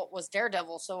Thunderbolt was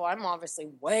Daredevil, so I'm obviously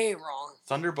way wrong.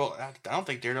 Thunderbolt. I don't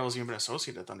think Daredevil's even been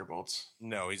associated with Thunderbolts.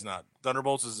 No, he's not.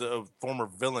 Thunderbolts is a former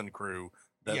villain crew.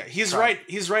 Yeah, he's right.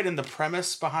 He's right in the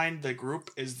premise behind the group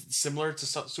is similar to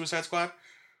Suicide Squad.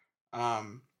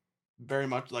 Very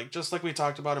much just like we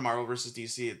talked about in Marvel versus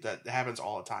DC, that happens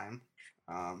all the time.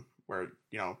 Where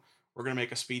we're gonna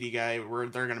make a speedy guy,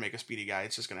 they're gonna make a speedy guy.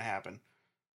 It's just gonna happen.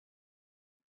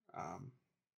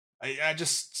 I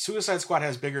just Suicide Squad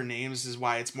has bigger names, is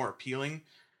why it's more appealing.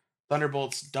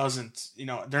 Thunderbolts doesn't.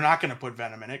 They're not gonna put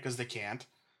Venom in it because they can't.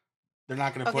 They're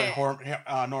not gonna put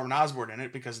Norman Osborn in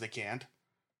it because they can't.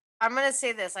 I'm gonna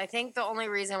say this. I think the only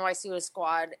reason why Suicide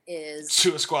Squad is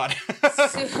Suicide Squad.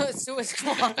 Suicide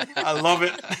Squad. I love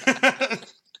it.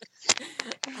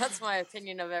 That's my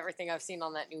opinion of everything I've seen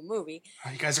on that new movie.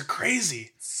 You guys are crazy.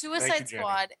 Suicide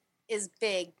Squad is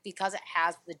big because it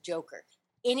has the Joker.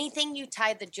 anything you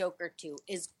tie the Joker to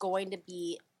is going to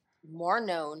be more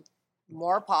known,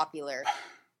 more popular.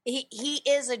 He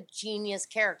is a genius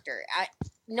character.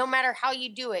 No matter how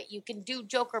you do it, you can do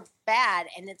Joker bad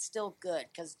and it's still good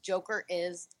because Joker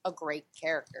is a great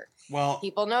character. Well,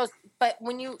 People know, but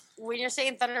when you're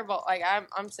saying Thunderbolt, like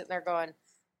I'm sitting there going,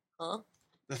 huh?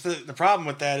 the problem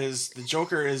with that is the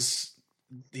Joker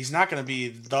he's not going to be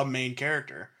the main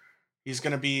character. He's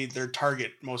going to be their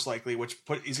target most likely,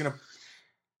 he's going to,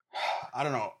 I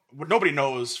don't know. Nobody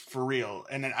knows for real.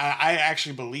 And I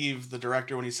actually believe the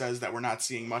director when he says that we're not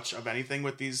seeing much of anything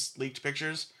with these leaked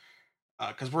pictures.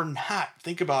 Because we're not.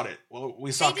 Think about it. Well,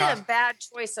 we saw. They did a bad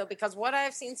choice though, because what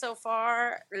I've seen so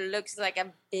far looks like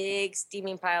a big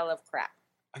steaming pile of crap.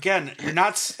 Again, you're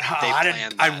not.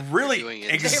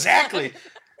 Exactly.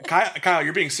 Kyle,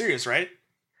 you're being serious, right?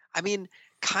 I mean,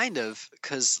 kind of,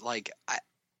 because like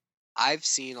I've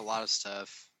seen a lot of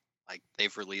stuff. Like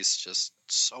they've released just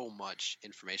so much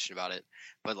information about it,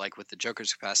 but like with the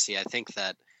Joker's capacity, I think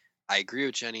that I agree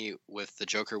with Jenny. With the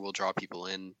Joker, will draw people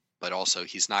in. But also,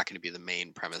 he's not going to be the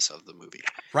main premise of the movie.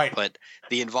 Right. But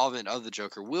the involvement of the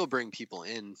Joker will bring people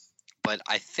in. But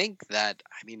I think that,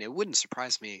 I mean, it wouldn't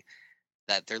surprise me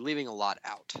that they're leaving a lot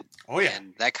out. Oh, yeah.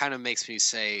 And that kind of makes me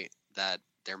say that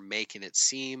they're making it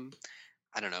seem,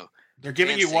 I don't know. They're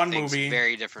giving you one movie.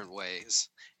 Very different ways.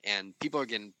 And people are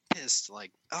getting pissed, like,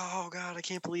 oh, God, I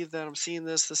can't believe that I'm seeing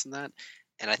this, and that.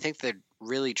 And I think they're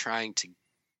really trying to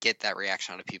get that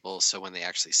reaction out of people so when they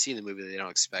actually see the movie, they don't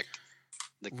expect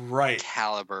the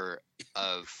caliber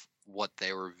of what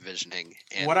they were visioning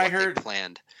and what I heard they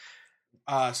planned.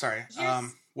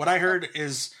 What I heard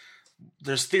is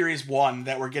there's theories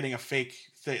that we're getting a fake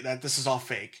that this is all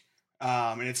fake.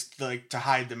 And it's like to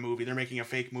hide the movie. They're making a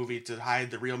fake movie to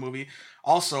hide the real movie.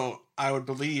 Also, I don't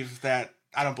believe that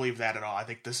at all. I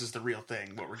think this is the real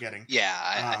thing, what we're getting. Yeah,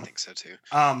 I think so too.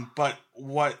 But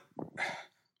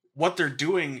what they're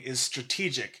doing is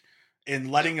strategic.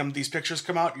 In letting these pictures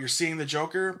come out, you're seeing the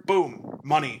Joker, boom,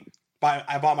 money.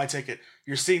 I bought my ticket.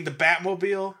 You're seeing the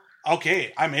Batmobile,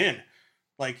 okay, I'm in.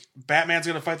 Like Batman's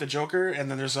gonna fight the Joker, and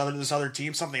then there's this other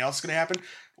team. Something else is gonna happen.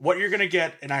 What you're gonna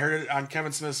get, and I heard it on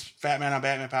Kevin Smith's Fat Man on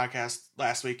Batman podcast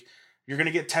last week. You're gonna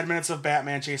get 10 minutes of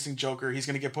Batman chasing Joker. He's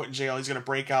gonna get put in jail. He's gonna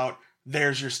break out.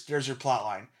 There's your plot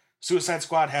line. Suicide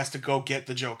Squad has to go get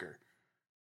the Joker.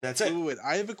 That's it. Wait,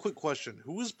 I have a quick question.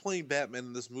 Who is playing Batman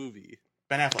in this movie?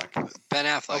 Ben Affleck. Ben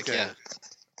Affleck, okay. Yeah.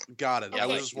 Got it.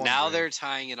 Yeah, now they're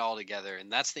tying it all together, and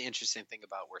that's the interesting thing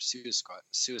about where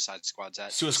Suicide Squad's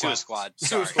at. Suicide Squad.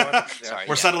 Sorry. Sorry,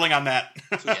 We're settling on that.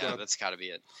 Yeah, that's got to be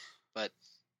it. But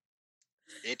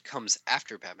it comes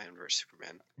after Batman vs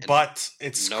Superman. But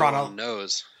it's no one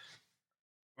knows.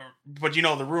 But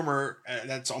the rumor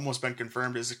that's almost been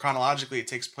confirmed is that chronologically it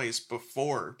takes place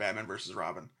before Batman vs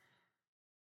Robin.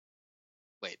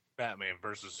 Wait, Batman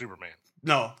versus Superman.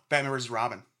 No, Batman vs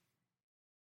Robin.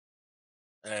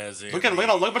 Look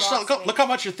how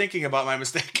much you're thinking about my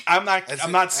mistake. I'm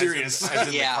not serious.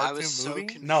 I was so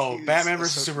confused. No, Batman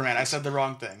versus Superman. I said the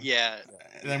wrong thing. Yeah.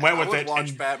 And then went with it.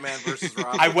 Watch Batman versus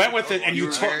Robin. I went with it, and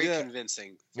you told very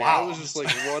convincing. Wow. I was just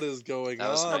like, what is going that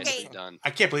was on? nicely done.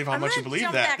 I can't believe how much you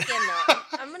believe that.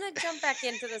 I'm going to jump back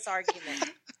into this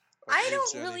argument. I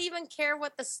don't really even care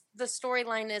what the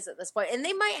storyline is at this point. And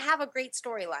they might have a great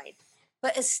storyline.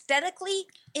 But aesthetically,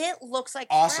 it looks like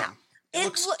awesome. crap. It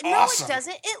looks awesome. No, it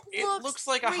doesn't. It looks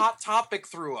like a Hot Topic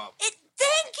threw up.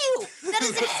 Thank you. That is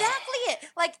exactly it.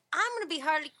 Like, I'm going to be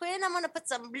Harley Quinn. I'm going to put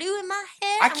some blue in my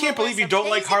hair. I can't believe you don't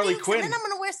like Harley Quinn. And then I'm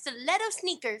going to wear stiletto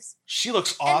sneakers. She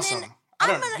looks awesome.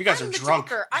 You guys are drunk.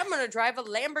 Joker. I'm going to drive a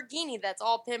Lamborghini that's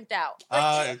all pimped out.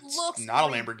 It looks not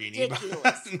a Lamborghini.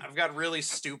 I've got really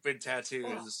stupid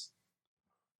tattoos.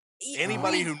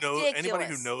 Anybody who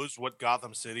knows what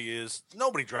Gotham City is,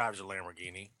 nobody drives a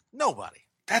Lamborghini. Nobody.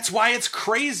 That's why it's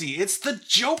crazy. It's the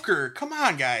Joker. Come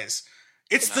on, guys.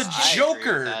 It's the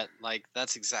Joker.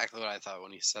 That's exactly what I thought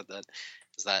when you said that.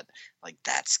 Is that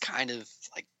that's kind of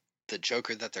like the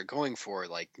Joker that they're going for?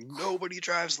 Like nobody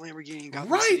drives Lamborghini in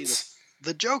Gotham City.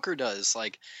 The Joker does.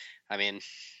 Like, I mean,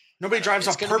 nobody drives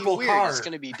a purple car. It's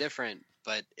going to be different,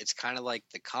 but it's kind of like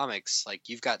the comics. Like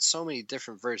you've got so many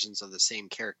different versions of the same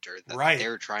character that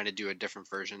they're trying to do a different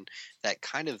version that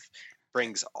kind of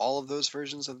brings all of those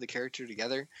versions of the character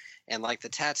together. And like the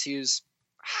tattoos,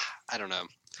 I don't know.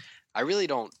 I really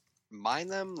don't mind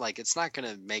them. Like it's not going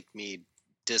to make me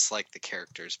dislike the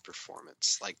character's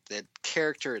performance. Like the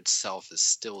character itself is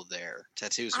still there.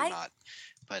 Tattoos are not.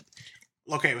 But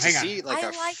okay, hang on. See like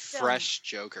a fresh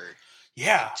Joker.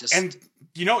 Yeah, just and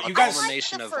you guys,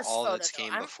 culmination of all that's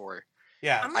came before.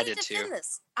 Yeah, I'm I going to did defend too.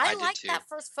 this. I I did like too. that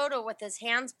first photo with his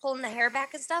hands pulling the hair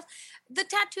back and stuff. The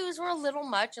tattoos were a little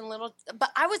much and but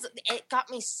it got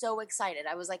me so excited.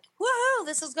 I was like, woohoo,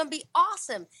 this is going to be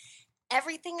awesome.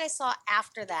 Everything I saw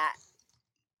after that,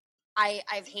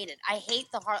 I've hated. I hate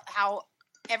how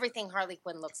everything Harley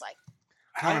Quinn looks like.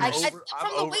 I don't understand.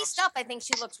 From the waist up, I think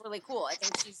she looks really cool. I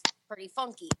think she's pretty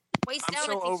funky. Waist I'm down,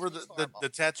 so I think over she looks the horrible.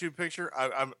 tattoo picture.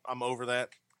 I'm over that.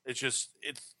 It's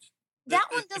That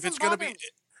one if it's doesn't gonna bother be. me.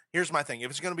 Here's my thing.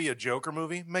 If it's gonna be a Joker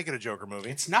movie, make it a Joker movie.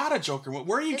 It's not a Joker.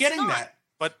 Where are you It's getting not. that?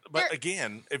 But There-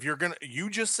 again, if you're gonna, you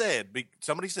just said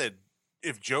somebody said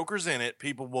if Joker's in it,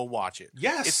 people will watch it.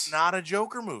 Yes. It's not a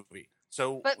Joker movie.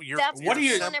 So But you're that's what do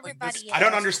you- pulling everybody in. I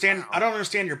don't understand. I don't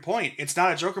understand your point. It's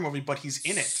not a Joker movie, but he's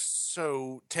in it.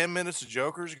 So 10 minutes of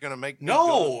Joker's gonna make me No,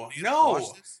 go watch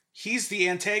no. this? He's the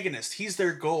antagonist. He's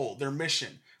their goal, their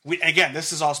mission. Again,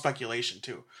 this is all speculation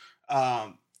too.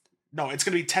 No, it's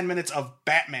going to be 10 minutes of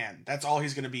Batman. That's all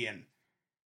he's going to be in.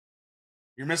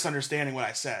 You're misunderstanding what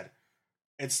I said.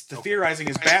 It's the theorizing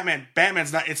is Batman.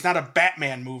 Batman's not. It's not a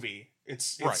Batman movie.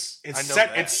 It's Right. it's I know set.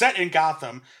 that. It's set in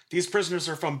Gotham. These prisoners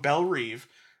are from Belle Reve.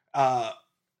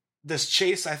 This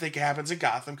chase, I think, happens in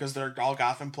Gotham because they're all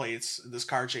Gotham plates. This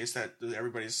car chase that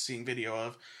everybody's seeing video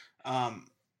of.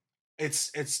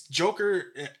 It's Joker.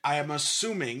 I am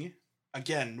assuming.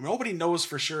 Again, nobody knows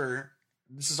for sure.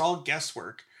 This is all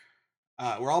guesswork.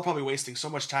 We're all probably wasting so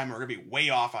much time. And we're gonna be way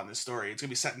off on this story. It's gonna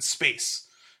be set in space.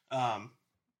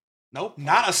 Nope,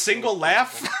 not a single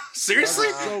laugh. Seriously,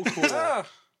 so cool.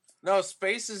 No,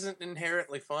 space isn't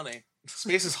inherently funny.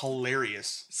 Space is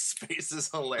hilarious. Space is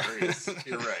hilarious.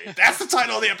 You're right. That's the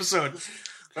title of the episode.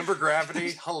 Remember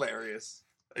Gravity? Hilarious.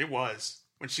 It was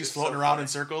when she's It's floating so around funny. in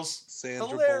circles. Sandra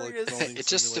Hilarious. Bullock filming It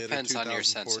just simulator depends on your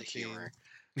sense of 2014. humor.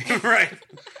 Right.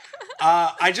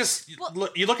 I just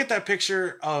you look at that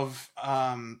picture of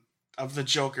the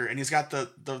Joker, and he's got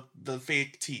the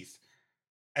fake teeth.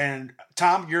 And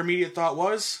Tom, your immediate thought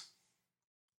was,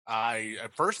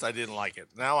 At first I didn't like it.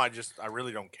 Now I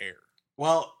really don't care.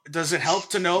 well, does it help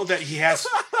to know that he has?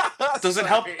 Does it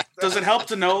help? Sorry. Does it help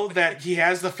to know that he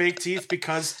has the fake teeth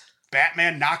because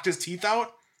Batman knocked his teeth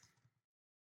out?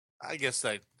 I guess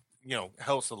that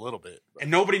helps a little bit.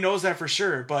 And nobody knows that for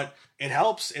sure, but it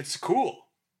helps. It's cool.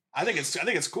 I think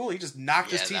it's cool. He just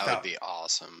knocked Yeah, his teeth that would out, be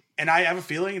awesome. and I have a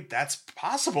feeling that's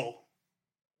possible.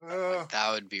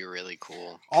 That would be really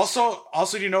cool. Also,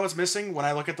 do you know what's missing when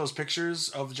I look at those pictures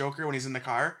of the Joker when he's in the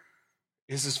car?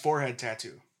 Is his forehead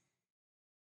tattoo.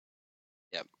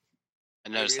 I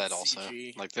noticed Maybe that it's also.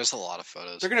 CG. Like, there's a lot of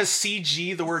photos. They're gonna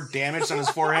CG the word "damaged" on his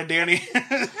forehead, Danny.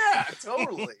 Yeah,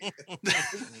 totally.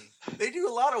 They do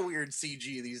a lot of weird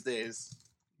CG these days.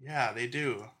 Yeah, they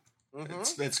do.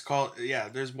 Mhm. It's called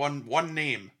There's one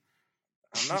name.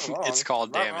 I'm not wrong. It's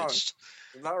called I'm not wrong. damaged.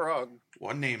 I'm not wrong.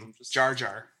 One name. I'm just- Jar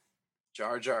Jar.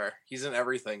 Jar Jar. He's in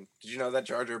everything. Did you know that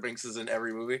Jar Jar Binks is in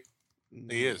every movie?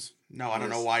 He is. No, I don't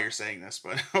He know is. why you're saying this,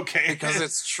 but okay. Because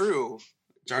it's true.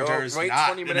 Jar Go Jar is wait not.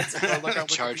 20 minutes and go look up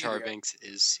Jar Jar Wikipedia. Binks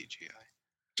is CGI.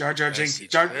 Jar Jar That's Jinx. CGI.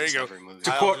 Jar, There you go. Every movie. To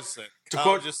Kyle quote- just said, to Kyle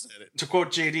quote- just said it. to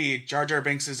quote JD, Jar Jar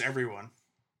Binks is everyone.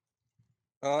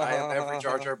 I am every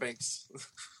Jar Jar Binks.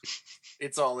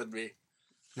 It's all in me.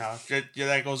 No,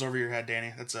 that goes over your head,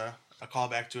 Danny. That's a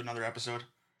callback to another episode.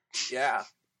 Yeah.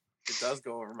 It does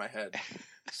go over my head.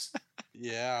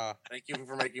 Yeah. Thank you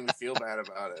for making me feel bad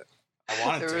about it. I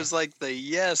wanted There to. was like the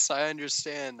yes, I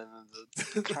understand, and then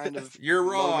the kind of You're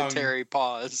wrong. momentary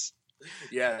pause.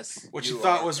 Yes. What you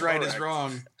thought are was right is correct.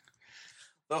 wrong.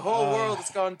 The whole Uh, world has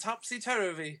gone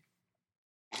topsy-turvy.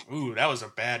 Ooh, that was a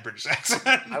bad British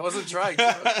accent. I wasn't trying to.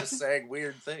 I was just saying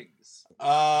weird things.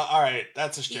 All right,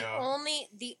 that's a The show.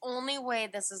 only way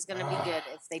this is gonna be good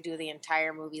if they do the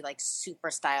entire movie like super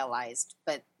stylized.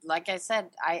 But like I said,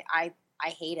 I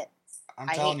hate it. I'm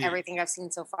I telling hate you, everything I've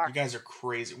seen so far. you guys are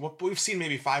crazy. Well, we've seen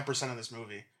maybe 5% of this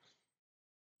movie,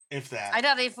 if that. I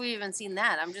doubt if we've even seen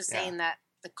that. I'm just Yeah. saying that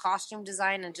the costume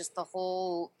design and just the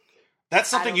whole That's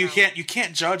something don't you know.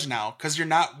 can't judge now because you're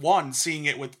not seeing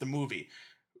it with the movie.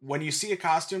 When you see a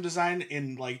costume design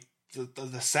in like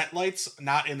the set lights,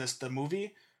 not in the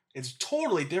movie, it's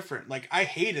totally different. Like I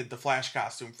hated the Flash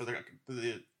costume for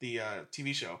the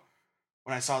TV show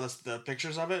when I saw the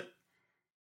pictures of it,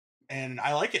 and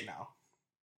I like it now.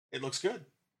 It looks good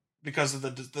because of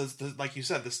the like you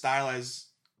said, the stylized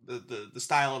the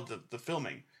style of the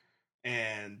filming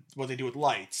and what they do with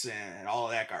lights and all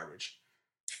of that garbage.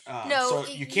 no. So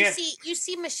you can't. You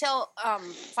see Michelle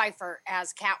Pfeiffer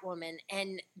as Catwoman,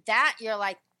 and that you're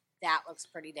like, that looks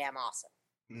pretty damn awesome.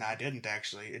 No, I didn't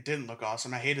actually. It didn't look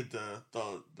awesome. I hated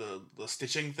the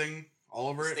stitching thing all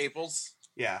over it. Staples.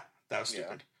 Yeah, that was Yeah.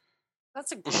 stupid.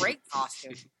 That's a great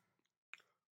costume.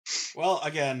 Well,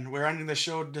 again, we're ending the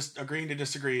show just agreeing to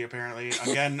disagree, apparently.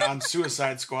 Again, on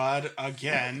Suicide Squad.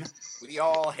 Again. We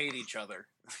all hate each other.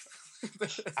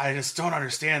 I just don't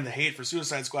understand the hate for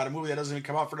Suicide Squad, a movie that doesn't even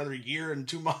come out for another year and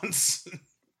 2 months.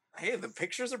 Hey, the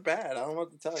pictures are bad. I don't know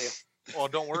what to tell you. Well,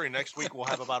 don't worry. Next week we'll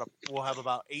have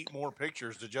about 8 more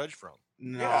pictures to judge from.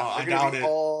 No, Yeah, I they're gonna doubt be it.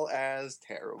 all as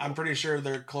terrible. I'm pretty sure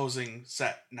they're closing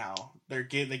set now. They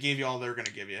gave you all they're going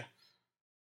to give you.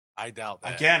 I doubt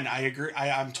that. Again, I agree.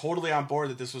 I'm totally on board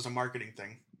that this was a marketing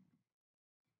thing.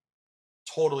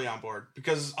 Totally on board.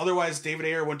 Because otherwise, David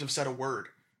Ayer wouldn't have said a word.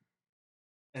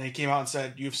 And he came out and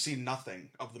said, "You've seen nothing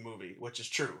of the movie," which is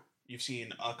true. You've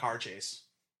seen a car chase.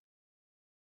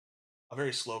 A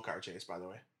very slow car chase, by the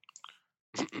way.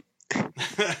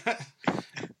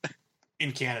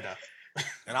 In Canada.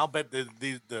 And I'll bet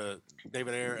the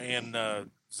David Ayer and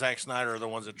Zack Snyder are the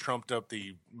ones that trumped up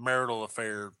the marital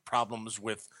affair problems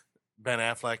with Ben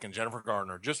Affleck and Jennifer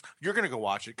Garner. You're going to go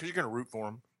watch it because you're going to root for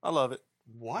them. I love it.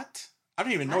 What? I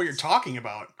don't even know what you're talking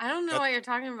about. I don't know what you're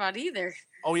talking about either.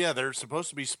 Oh, yeah, they're supposed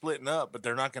to be splitting up, but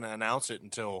they're not going to announce it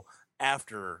until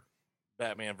after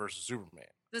Batman versus Superman.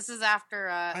 This is after.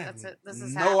 This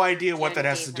is no idea what Jen that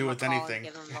has gave to him do a with call and anything.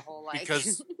 gave him the whole, like,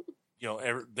 Because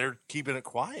they're keeping it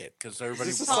quiet because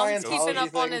everybody. Is this a Tom's Scientology keeping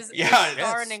up on thing? his Yeah, Star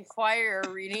yes. and Inquirer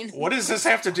reading. What does this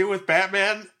have to do with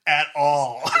Batman at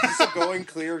all? Is this a going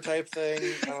clear type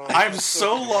thing? I'm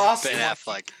so lost. Ben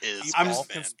Affleck is I'm- all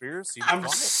Batman. conspiracy. I'm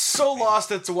quiet. so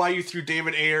lost as to why you threw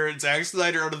David Ayer and Zack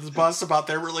Snyder under the bus about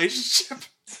their relationship.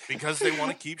 Because they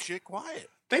want to keep shit quiet.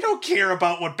 They don't care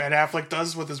about what Ben Affleck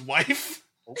does with his wife.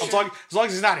 Okay. As long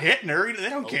as he's not hitting her, they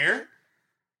don't care.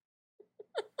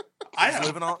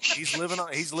 He's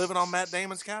living on Matt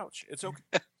Damon's couch. It's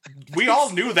okay. We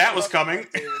all knew that was coming.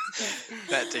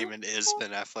 Matt Damon is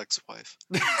Ben Affleck's wife.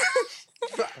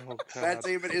 Matt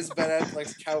Damon is Ben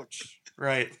Affleck's couch.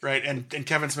 Right. And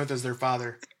Kevin Smith is their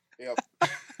father. Yep.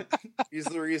 He's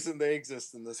the reason they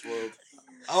exist in this world.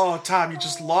 Oh, Tom, you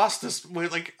just lost this.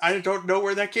 Like, I don't know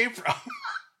where that came from.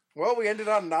 Well, we ended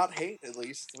on not hate, at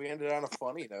least. We ended on a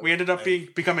funny note. We ended up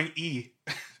becoming E.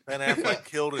 Ben Affleck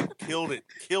killed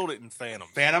it in Phantom.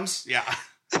 Phantoms? Yeah.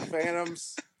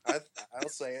 Phantoms. I'll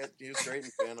say it. He was great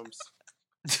in Phantoms.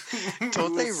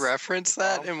 Don't they reference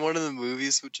that in one of the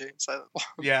movies with Jay and Silent Bob?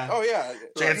 Yeah. Oh, yeah.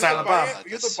 Jay and You're Silent the Bob.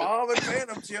 You're the Bob in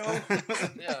Phantoms, yo.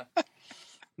 Yeah.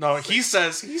 No, he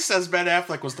says Ben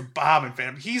Affleck was the bomb in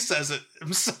Phantom. He says it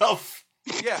himself.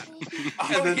 Yeah.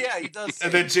 Oh, then- yeah, he does.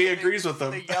 And then Jay agrees with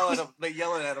him. They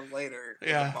yell at him later in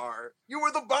Yeah. the bar. You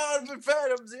were the Bob in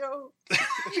Phantoms, yo.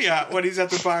 Yeah, when he's at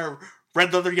the bar,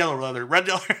 red leather, yellow leather, red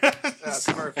leather. That's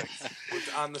perfect.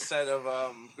 On the set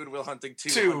of Good Will Hunting 2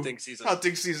 Two. hunting season.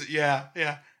 Hunting season, yeah.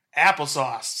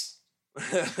 Applesauce.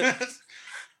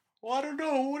 Well, I don't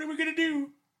know. What are we gonna do?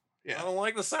 I don't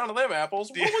like the sound of them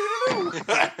apples. What are we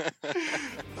gonna do?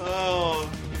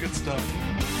 Oh, good stuff.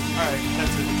 All right,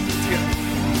 that's it. See ya.